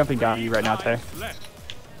 gosh, he's jumping down on you right now, Tay. 3 lives left.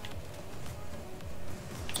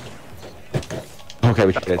 Okay,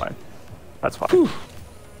 we That's did. fine. That's fine.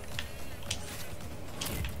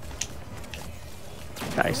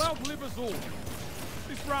 Nice. You'll outlive us all.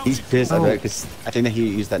 This round He's is pissed, I Oh. bet, because I think that he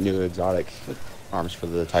used that new exotic arms for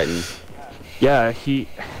the Titan. Yeah, he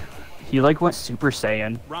like went Super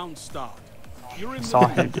Saiyan. round start. You're in Saw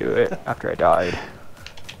the him do it after I died.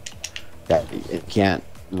 Yeah, it can't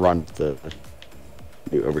run the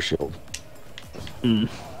new overshield.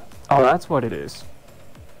 Oh, that's what it is.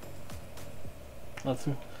 Let's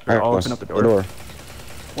Here, I'll Alright, open up the close door.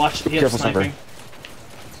 watch. He has Careful, sniping.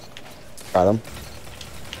 Got him.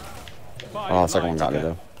 5 Oh, the second one lives got me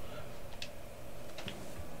left.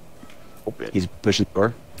 though. Open. He's pushing the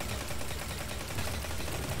door.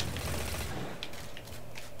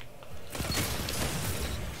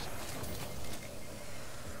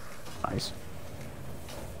 Nice.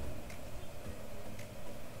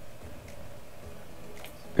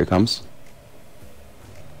 Here it comes.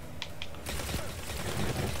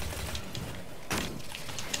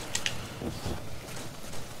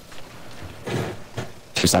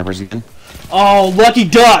 Two snipers again. Oh, lucky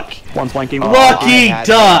duck! One flanking. Lucky I had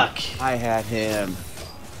duck! I had him.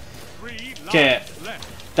 3 Okay. lives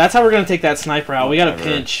left. That's how we're gonna take that sniper out. We got a Whatever.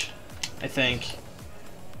 pinch, I think.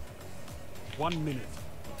 1 minute.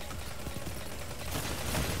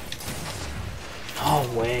 No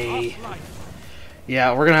way. Half life.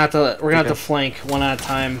 Yeah, we're gonna have to Okay. flank one at a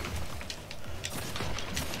time.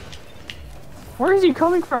 Where is he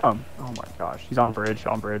coming from? Oh my gosh, he's on bridge.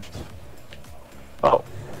 On bridge. Oh.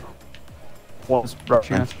 One's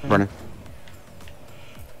rushing us. Running.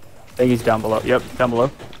 I think he's down below. Yep, down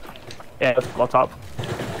below. Yeah, up top.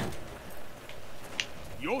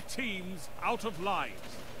 Your team's out of lives.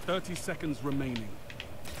 30 seconds remaining.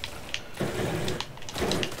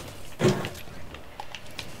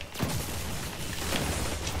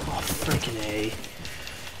 Oh, freaking A.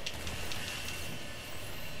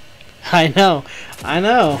 I know.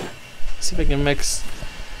 Let's see if I can mix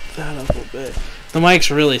that up a little bit. The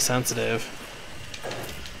mic's really sensitive.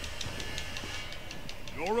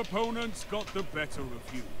 Your opponents got the better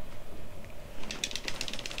of you.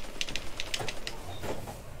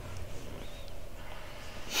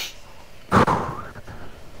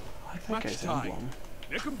 That guy's time. emblem.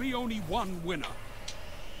 There can be only one winner.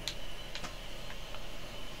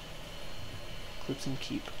 Clips and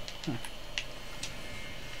keep.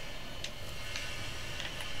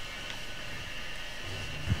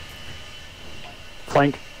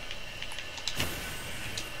 Flank.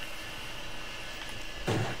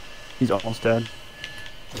 He's almost dead.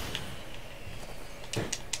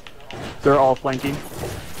 They're all flanking.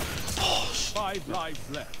 5 lives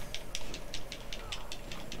left.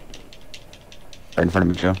 Right in front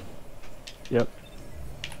of me, Joe. Yep.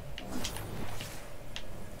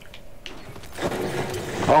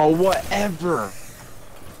 Oh, whatever.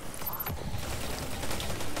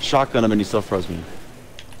 Shotgun him and he still froze me.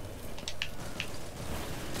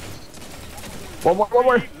 One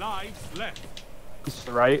more. 3 lives left. He's to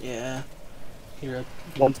the right. Yeah. Here.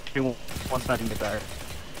 One's not gonna get there.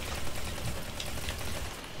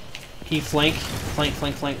 He flank.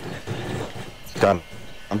 Flank. Done.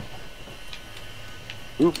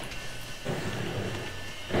 Oop.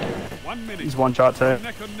 1 minute. He's one shot to.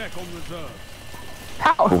 Neck and neck on reserve.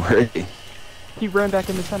 How? Where is he? He ran back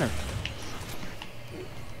in the center.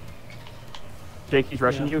 Jake, he's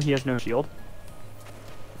rushing Yeah. you. He has no shield.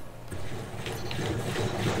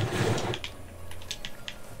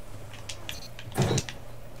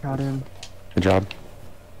 Got him. Good job.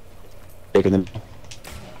 Taking them.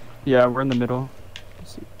 Yeah, we're in the middle.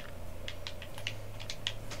 Let's see.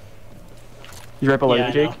 He's right below Yeah, you,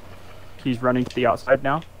 I Jake. know. He's running to the outside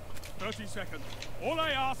now. 30 seconds. All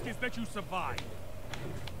I ask is that you survive.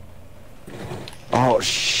 Oh,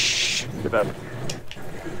 shh. Get that.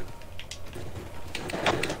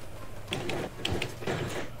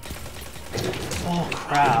 Oh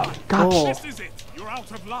crap. Gosh. Oh. This is it. You're out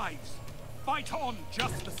of lives. Fight on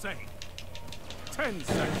just the same. 10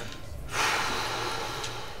 seconds.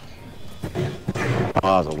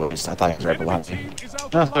 Oh, that was a waste. I thought he was right Enemy behind me. team is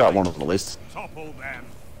out No, I of got one lives. on the list. Topple them.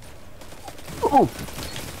 Ooh.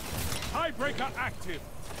 Tiebreaker active.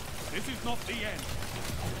 This is not the end.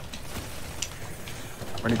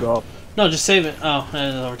 We're gonna go up. No, just save it. Oh, that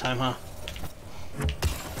is overtime, huh?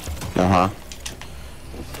 Uh-huh.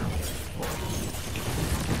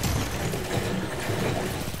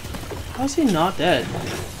 How's he not dead?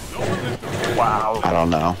 Wow. I don't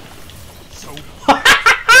know. So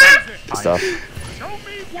Good stuff. show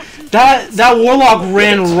me what you That warlock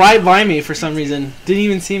ran right by me for some reason. Didn't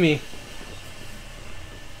even see me.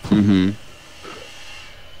 Mm-hmm.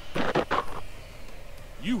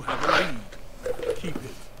 You have a lead. Keep it.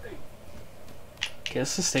 Okay,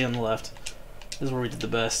 let's just stay on the left. This is where we did the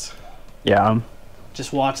best. Yeah.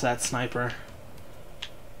 Just watch that sniper.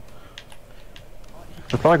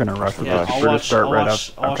 We're probably gonna rush with Yeah, this. I'll We're gonna watch- start I'll right watch-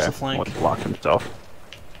 up. I'll watch Okay. the flank. Let's block himself.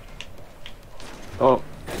 Oh.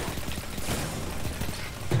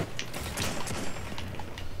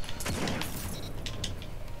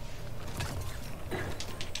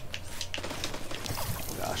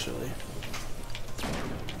 Gosh, really.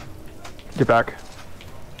 Get back.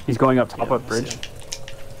 He's going up top Yeah, of I bridge. see him.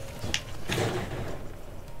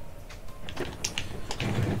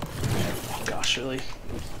 Oh gosh, really.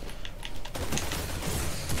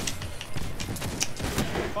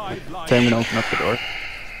 5 lives. Okay, I'm gonna open up the door.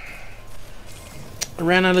 I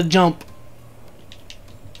ran out of jump.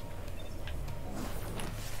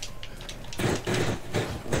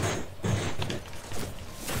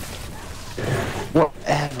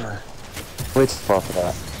 Whatever. Wait too far for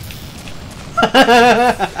that.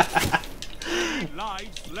 3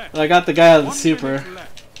 lives left. I got the guy on the 1 super. minute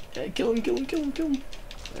left. Yeah, kill him.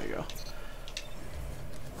 There you go.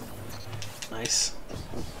 Nice.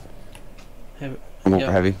 Hey, I'm Yep.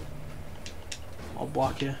 over heavy. I'll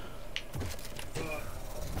block you.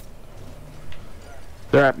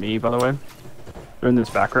 They're at me, by the way. They're in this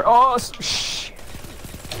back row. Oh, shh.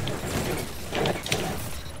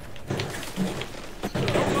 No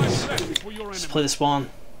lives left for your Just enemy. play the spawn.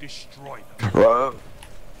 Destroy them. Bro.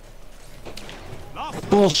 Last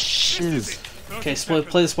Bullshit. This is it. 30 Okay, seconds.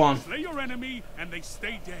 play the spawn. Slay your enemy and they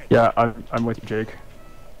stay dead. Yeah, I'm with you, Jake.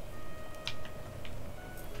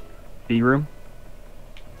 B room.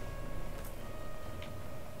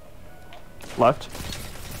 Left.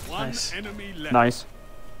 One Nice. enemy left. Nice.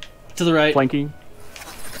 To the right. Flanking.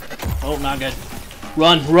 Oh, not good.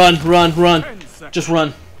 Run, run, run, run. 10 seconds. Just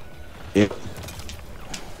run. Yeah.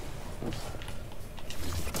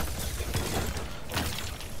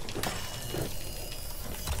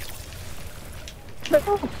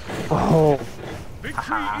 Oh.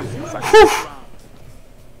 Victory is yours. Round.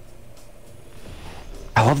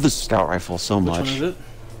 I love the scout rifle so Which much. one is it?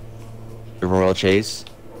 The Royal Chase.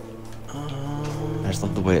 I just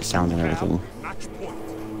love the way it sounds and everything. Match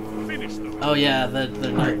point. Finish finish them. Oh yeah, the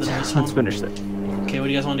newest Let's one. finish it. Okay, what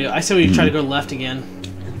do you guys want to do? I say we try to go left again.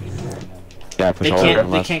 Yeah, push They all the way can't.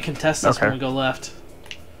 They left. can't contest us when Okay. we go left.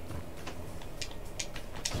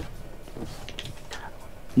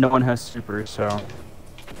 No one has super, so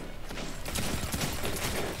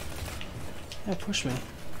Yeah, push me.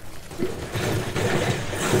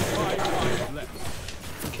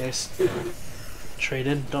 Okay,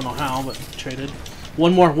 traded. Don't know how, but traded.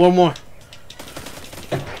 One more. One more.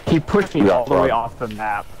 he pushed me Yeah, all the way bro. off the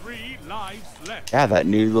map. 3 lives left. Yeah, that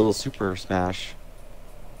new little super smash.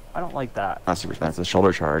 I don't like that. Not super smash, the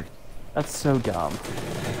shoulder charge. That's so dumb.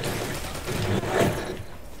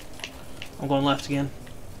 I'm going left again.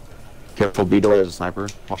 Careful, Beetle, there's a sniper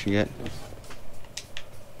watching it.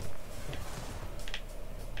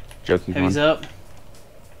 Joking Heavy's one. up.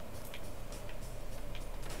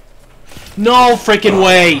 No freaking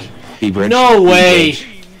way! B-bridge. No way!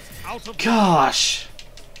 Teams out of Gosh!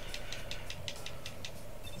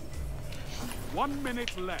 1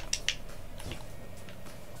 minute left.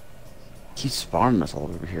 He's spawning us all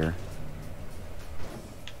over here.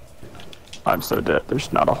 I'm so dead.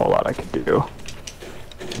 There's not a whole lot I can do.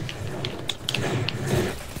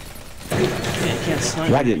 Can't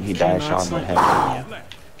snipe. Why didn't he die a Cannot shot in the snipe. head? Yeah.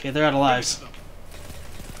 Okay, they're out of lives.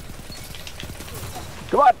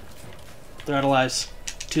 Come on! They're out of lives.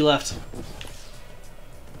 2 left.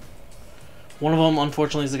 One of them,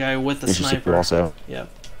 unfortunately, is the guy with the He's a super sniper. also. Yep.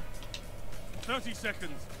 30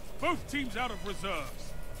 seconds. Both teams out of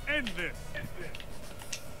reserves. End this.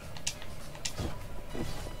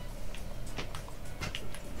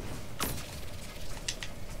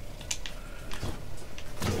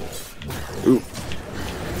 Ooh,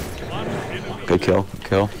 One enemy. good kill, good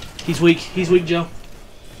kill. He's weak. He's weak, Joe.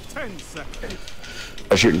 10 seconds.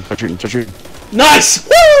 Start shooting, start shooting, start shooting. Nice!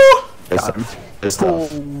 Woo! Good stuff. Good stuff.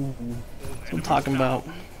 That's what I'm talking about.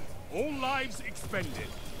 All lives expended.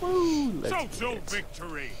 Let's Total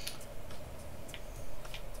victory.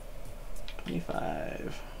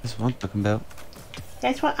 25. This is what I'm talking about.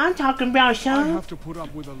 That's what I'm talking about, I son. have to put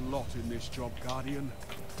up with a lot in this job, Guardian.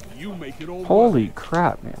 You make it all Holy worth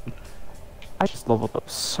crap, man. I just leveled up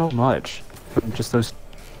so much from just those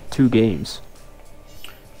 2 games.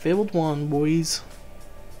 Fabled 1, boys.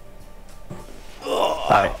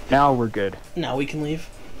 Alright, now we're good. Now we can leave.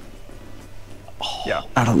 Yeah.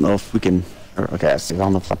 I don't know if we can. Okay, I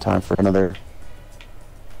don't know if I have time for another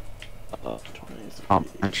 20.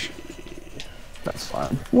 match. That's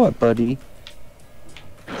fine. What, buddy?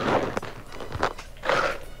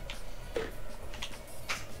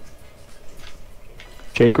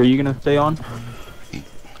 Jake, are you gonna stay on?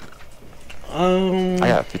 I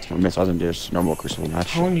got 15 minutes. I was gonna do this normal Crucible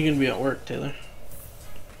match. How long are you gonna be at work, Taylor?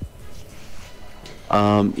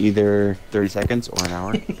 Either 30 seconds or an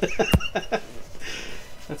hour.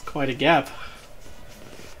 That's quite a gap.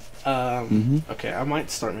 Okay, I might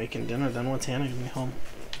start making dinner then. What's Hannah gonna be home?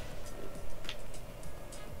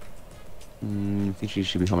 I think she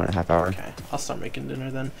should be home in a half hour. Okay, I'll start making dinner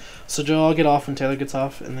then. So Joe, I'll get off when Taylor gets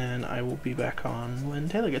off, and then I will be back on when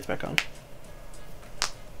Taylor gets back on.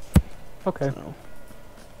 Okay. So,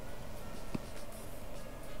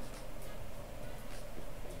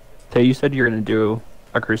 Tay, you said you're gonna do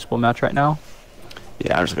a Crucible match right now?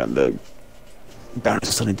 Yeah, I'm just gonna the bounties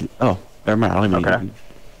still need to. Oh, never mind. I don't even Okay. need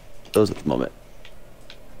those at the moment.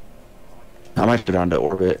 I might go down to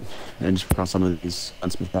Orbit and just work on some of these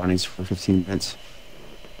Gunsmith bounties for 15 minutes.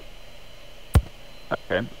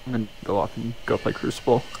 Okay, I'm gonna go off and go play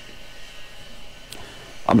Crucible.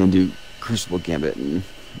 I'm gonna do Crucible, Gambit, and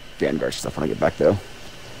Vanguard stuff when I get back though.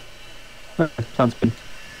 Sounds good.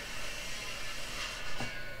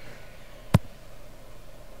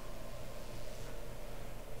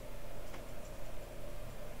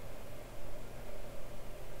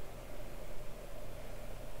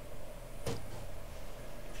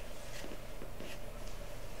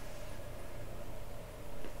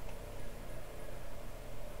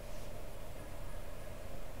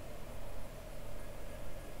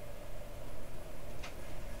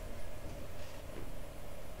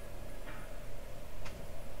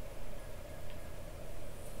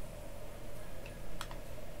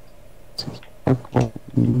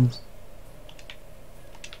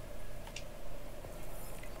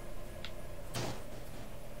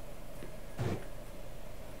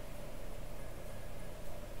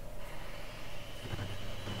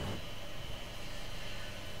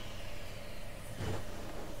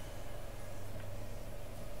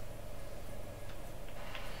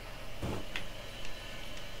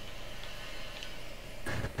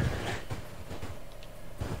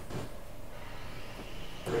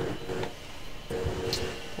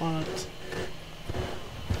 what?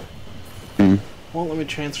 Won't let me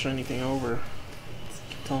transfer anything over.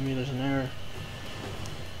 Keep telling me there's an error.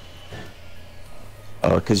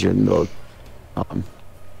 Oh, because you're in the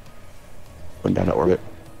going down to orbit.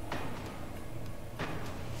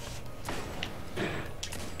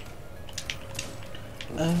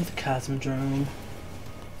 Oh, the Cosmodrome.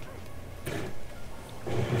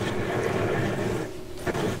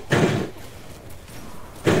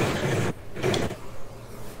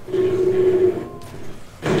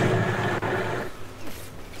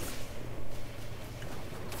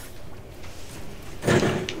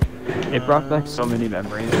 It brought back so many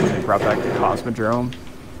memories when they brought back the Cosmodrome.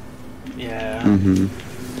 Yeah. Mm-hmm.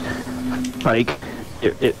 Like,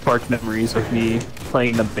 it sparked memories of me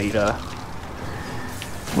playing the beta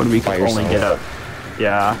when we By could only get up. yourself.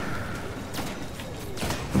 Yeah.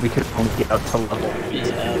 We could only get up to level 8.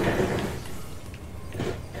 Yeah.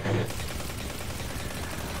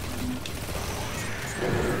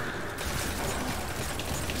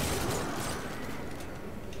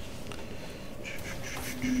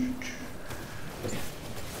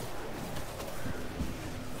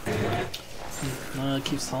 No, it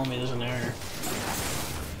keeps telling me there's an error.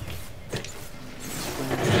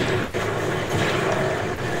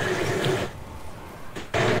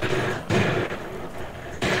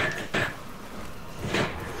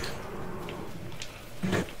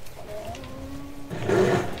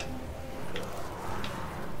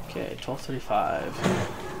 Okay, 12:35.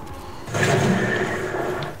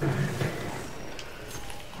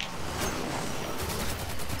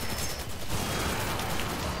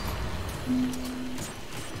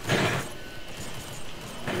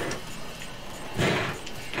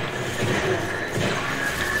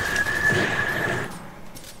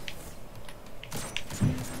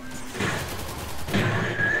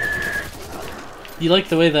 You like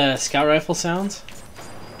the way the scout rifle sounds?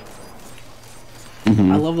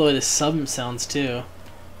 Mm-hmm. I love the way the sub sounds too.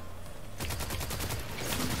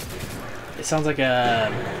 It sounds like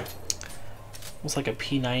a almost like a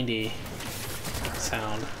P90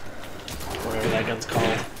 sound, whatever that gun's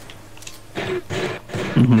called.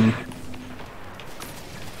 Mm-hmm.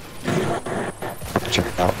 Check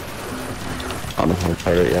it out. I don't know how to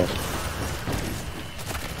try it yet.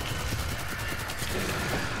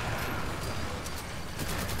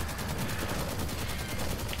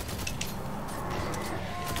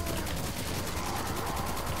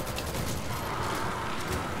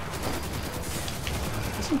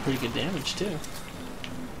 That's some pretty good damage too.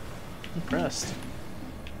 Impressed.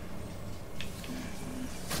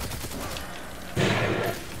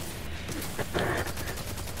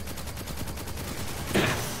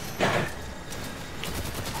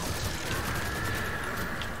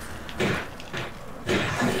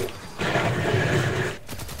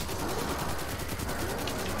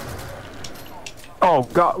 Oh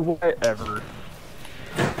god, whatever.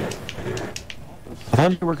 I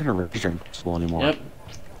thought you weren't gonna rage during Crucible anymore. Yep.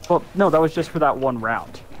 Well, no, that was just for that one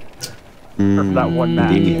round. Or for that one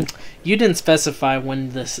match. Deviant. You didn't specify when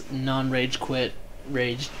this non-rage quit,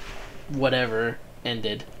 rage, whatever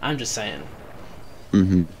ended. I'm just saying.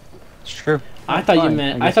 Mm-hmm. It's true. I thought you fine.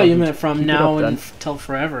 meant. I I guess thought I'll you keep- meant from keep it now up then. until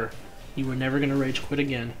forever. You were never gonna rage quit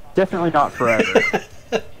again. Definitely not forever.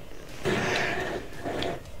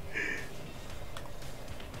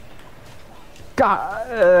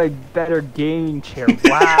 God, better gaming chair.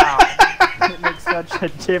 Wow. It makes such a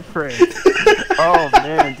difference. Oh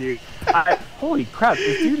man, dude. Holy crap,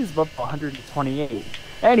 this dude is level 128.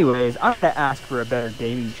 Anyways, I'm gonna ask for a better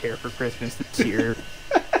gaming chair for Christmas this year.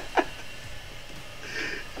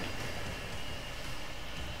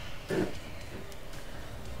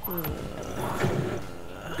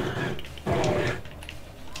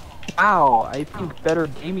 Wow, I think better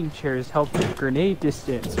gaming chairs help with grenade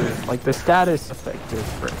distance or like the status effective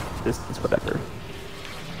for distance, whatever.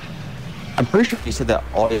 I'm pretty sure you said that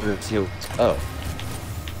all you ever see was Dang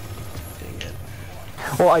it.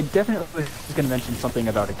 Well, I definitely was going to mention something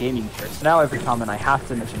about a gaming chair, so now every comment I have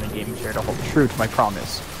to mention a gaming chair to hold true to my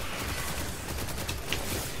promise.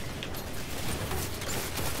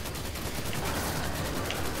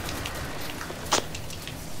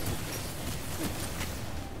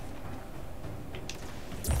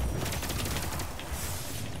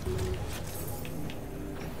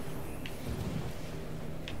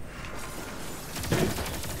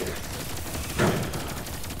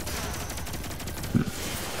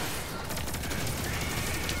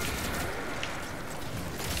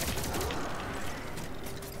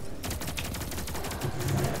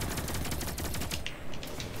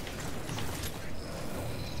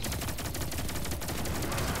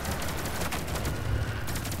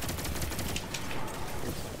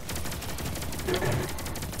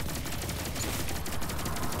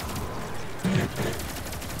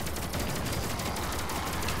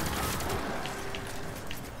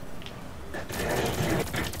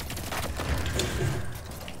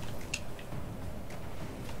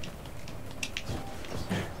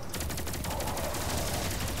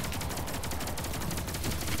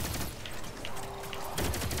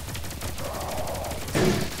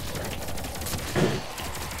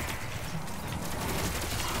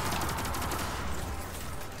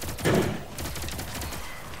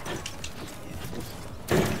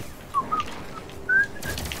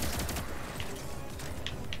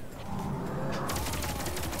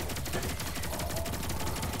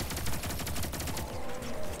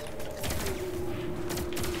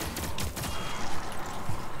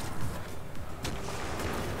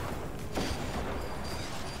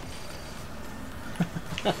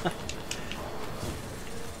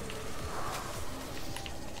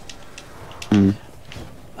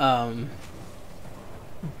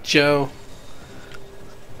 Joe,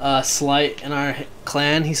 Slight in our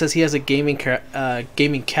clan, he says he has a gaming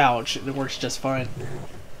couch and it works just fine.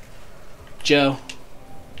 Joe.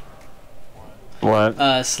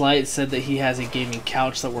 What? Slight said that he has a gaming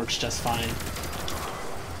couch that works just fine.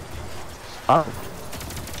 Oh.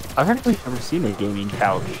 I've actually never seen a gaming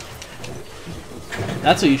couch.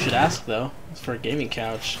 That's what you should ask, though. It's for a gaming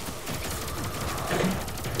couch.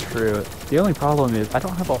 True. The only problem is I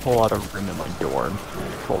don't have a whole lot of room in my dorm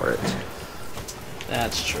for it.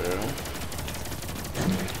 That's true.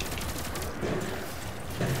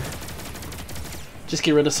 Just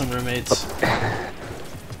get rid of some roommates.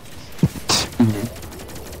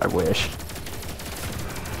 I wish.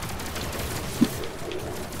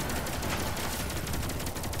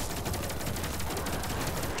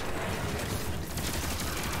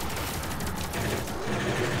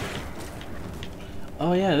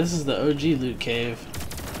 Oh yeah, this is the OG loot cave.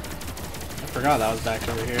 I forgot that was back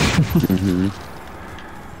over here.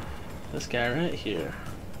 This guy right here.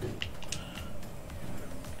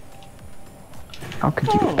 How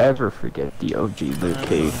could you ever forget the OG loot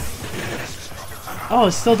cave? Oh,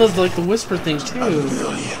 it still does like the whisper thing too.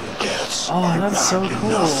 Oh, that's so cool.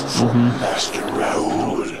 Master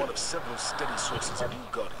Raoul is one of several steady sources of new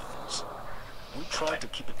guardians. We try to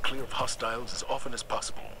keep it clear of hostiles as often as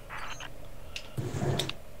possible.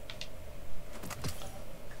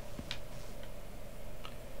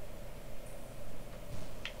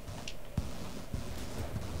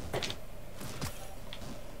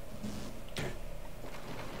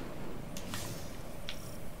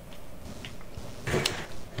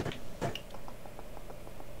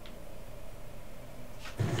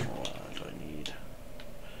 What do I need?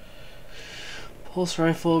 Pulse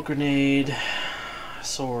rifle, grenade,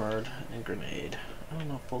 sword, and grenade. I don't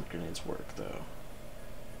know if both grenades work though.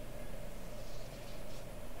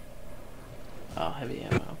 Oh, heavy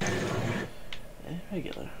ammo.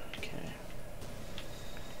 Regular. Okay.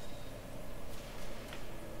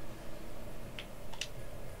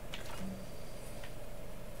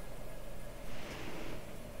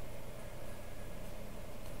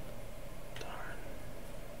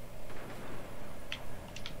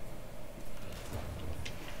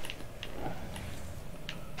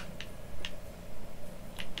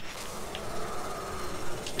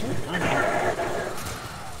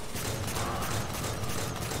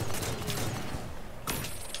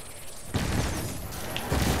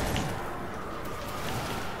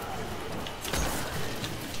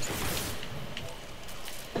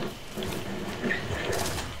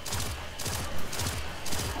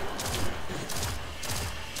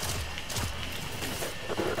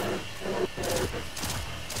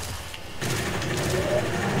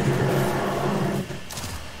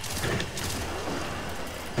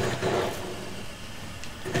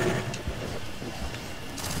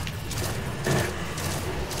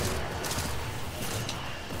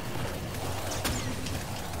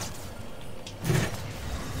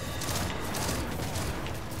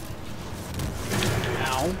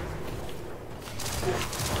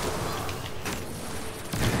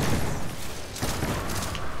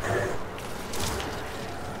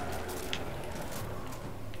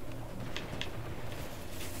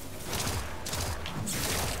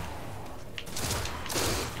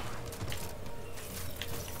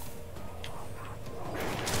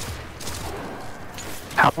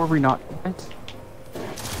 How are we not dead?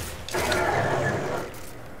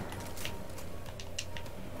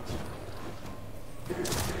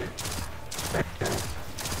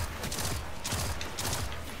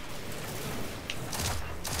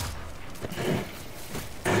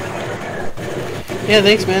 Yeah,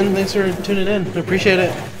 thanks man. Thanks for tuning in. I appreciate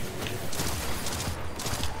it.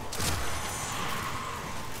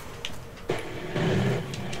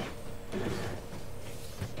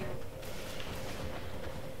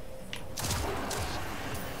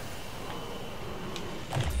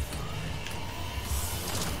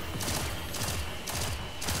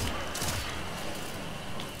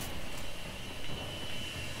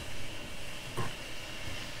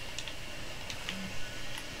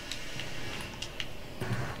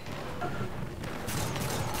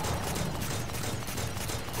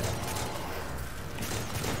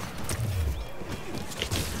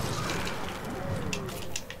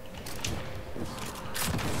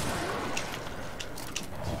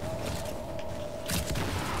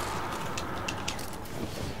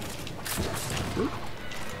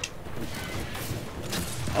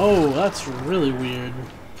 Oh, that's really weird.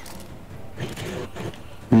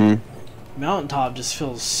 Mountaintop just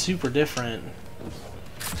feels super different.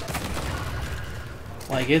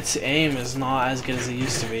 Like, its aim is not as good as it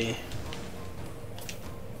used to be.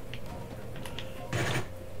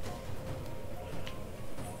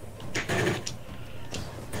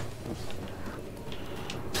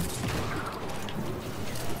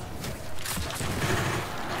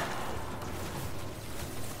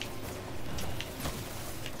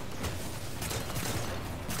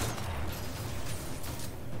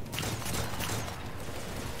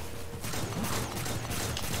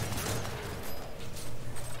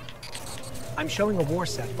 I'm showing a war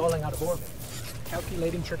set falling out of orbit.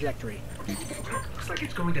 Calculating trajectory. Looks like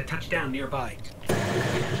it's going to touch down nearby.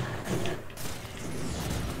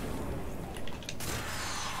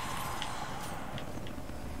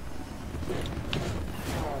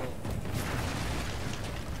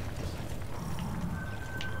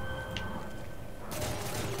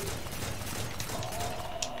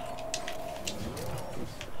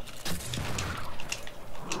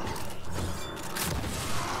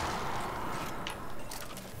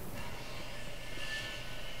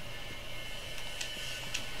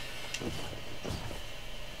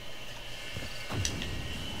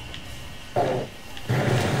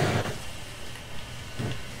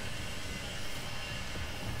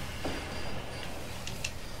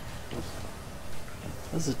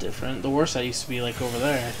 This is different. The war site used to be like over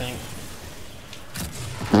there, I think.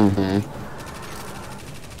 Mm-hmm.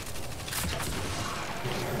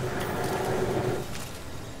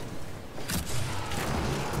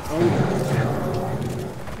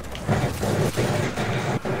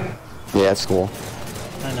 Yeah, that's cool.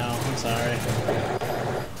 I know, I'm sorry.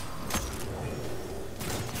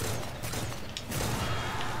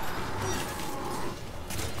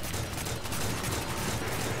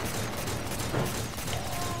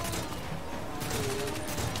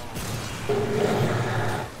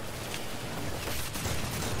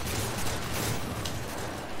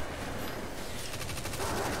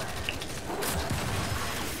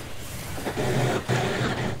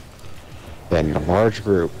 Then a large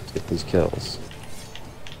group get these kills.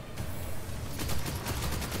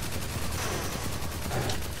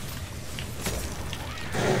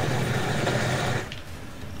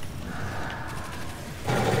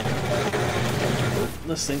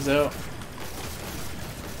 This thing's out.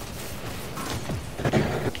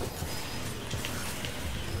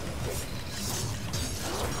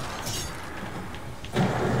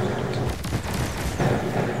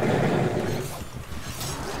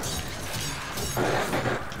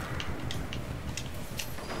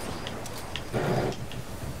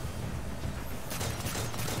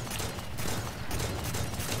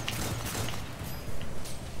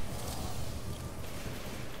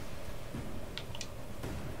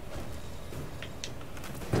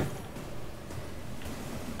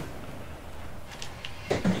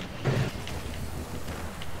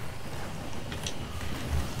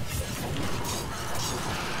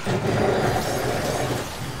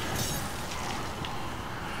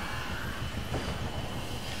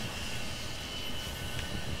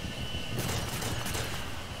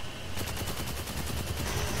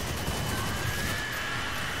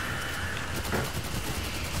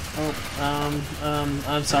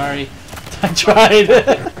 I'm sorry. I tried.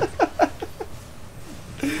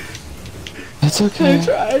 It's okay. I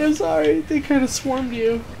tried, I'm sorry. They kind of swarmed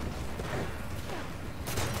you.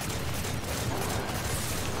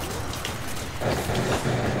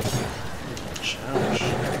 Ouch.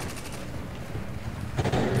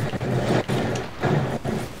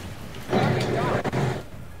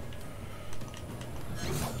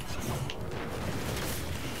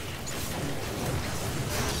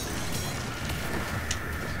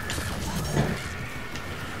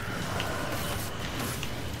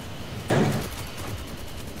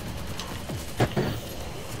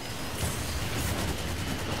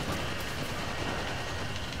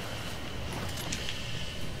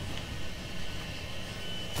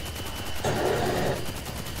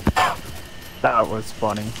 That was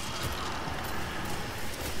funny.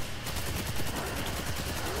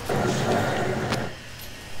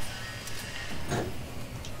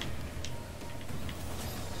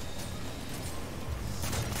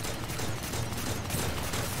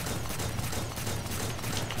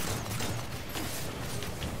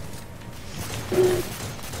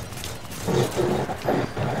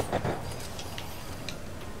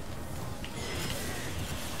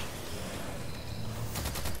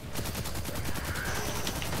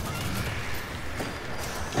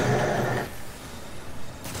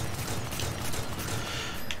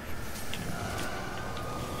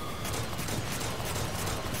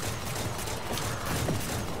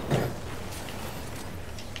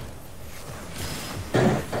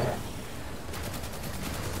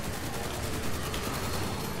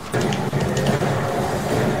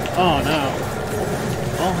 Oh no.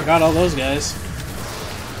 Oh, I got all those guys.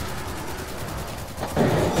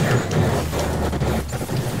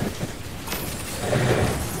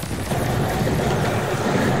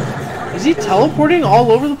 Is he teleporting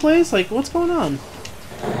all over the place? Like, what's going on?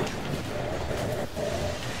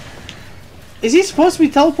 Is he supposed to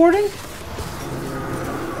be teleporting?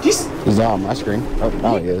 He's not on my screen. Oh,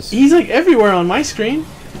 now he is. He's like everywhere on my screen.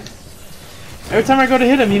 Every time I go to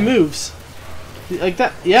hit him, he moves. Like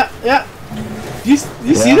that. Yeah, yeah. You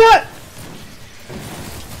see that?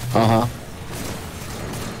 Uh-huh.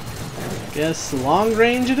 Guess long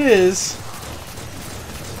range it is.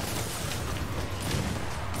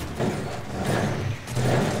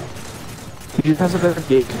 He just has a better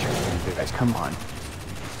gate control than you guys. Come on.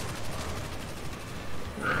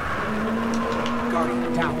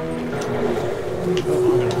 Guardian down. I'm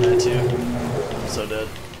gonna die too. I'm so dead.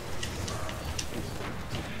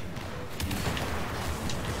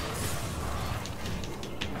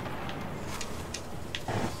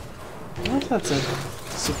 I don't know if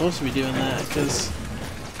that's supposed to be doing that, because...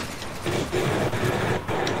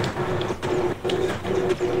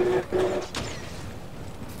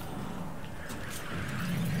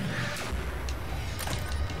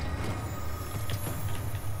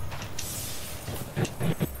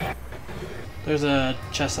 There's a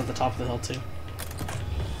chest at the top of the hill too.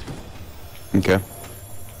 Okay.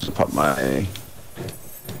 Just pop my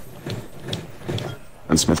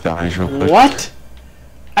gunsmith behind you real quick. What?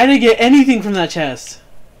 I didn't get anything from that chest.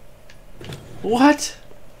 What?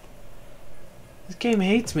 This game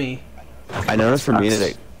hates me. I noticed for me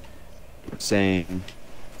that it saying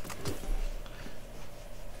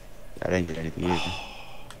I didn't get anything either.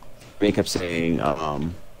 It kept saying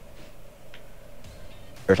every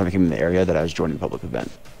time I came in the area that I was joining a public event.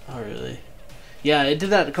 Oh really? Yeah, it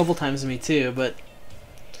did that a couple times to me too, but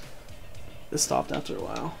it stopped after a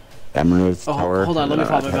while. I'm gonna move the tower. Hold on, let me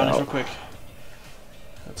pop my head bounties out. real quick.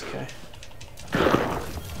 That's okay.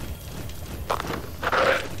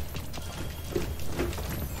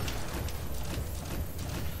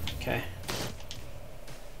 Okay.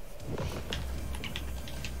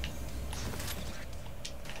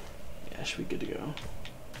 Yeah, should be good to go.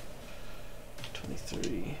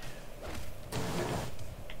 23.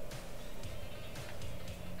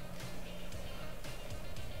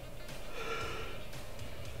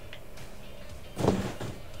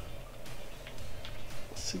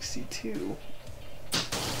 $62.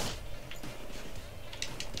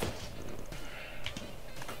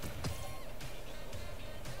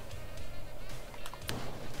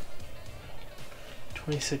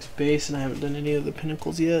 $26 base, and I haven't done any of the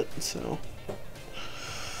pinnacles yet, so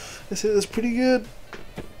I say that's pretty good.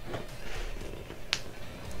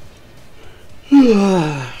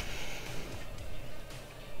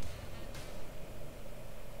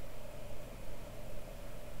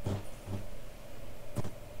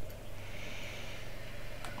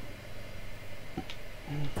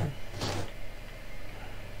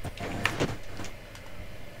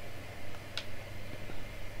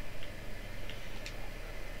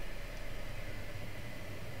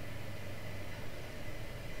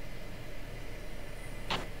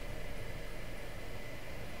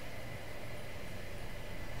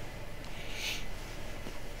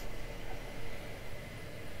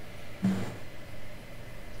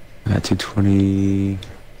 At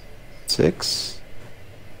 226.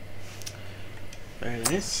 Very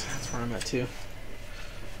nice. That's where I'm at too.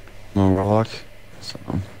 I'm on Warlock. So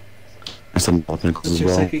I still have pinnacles That's as your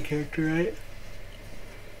well. second character, right?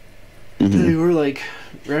 Mhm.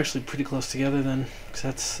 We're actually pretty close together then,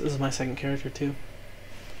 because this is my second character too.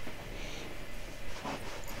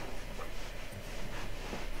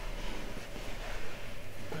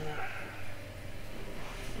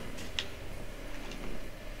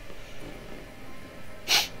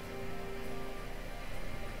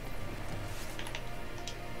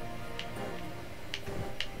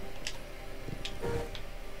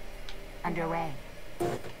 Underway.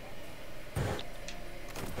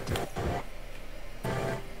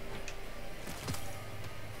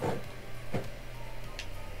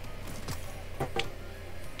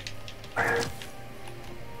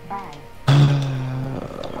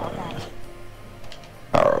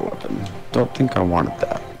 Power weapon. Don't think I wanted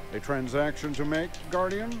that. A transaction to make,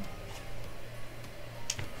 Guardian?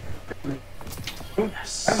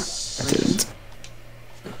 Yes. I didn't.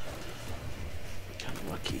 Kind of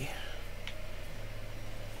lucky.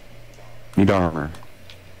 Need armor.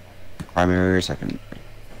 Primary or secondary?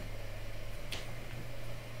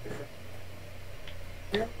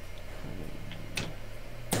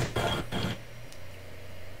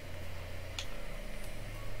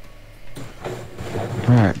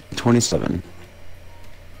 Alright, 27.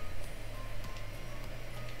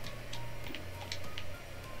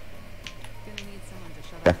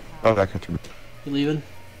 Okay, I'll back after. You leaving?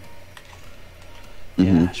 Mhm.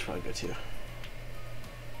 Yeah, I should probably go too.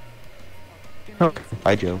 Okay.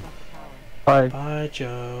 Bye, Joe. Bye. Bye,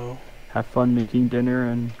 Joe. Have fun making dinner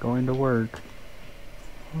and going to work.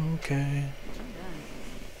 Okay.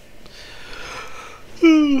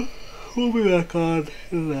 We'll be back on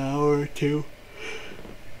in an hour or two.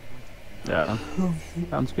 Yeah.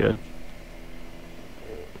 Sounds good.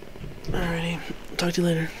 Alrighty. Talk to you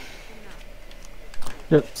later.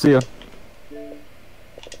 Yep. See ya.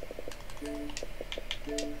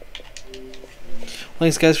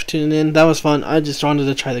 Thanks guys for tuning in. That was fun. I just wanted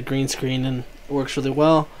to try the green screen and it works really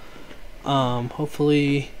well.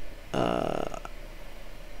 Hopefully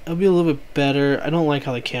it'll be a little bit better. I don't like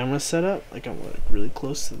how the camera's set up. Like I'm like really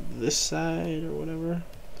close to this side or whatever.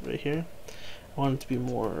 Right here. I want it to be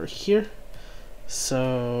more here.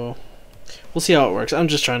 So we'll see how it works. I'm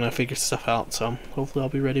just trying to figure stuff out. So hopefully I'll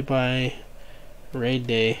be ready by raid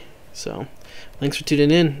day. So thanks for tuning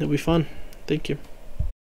in. It'll be fun. Thank you.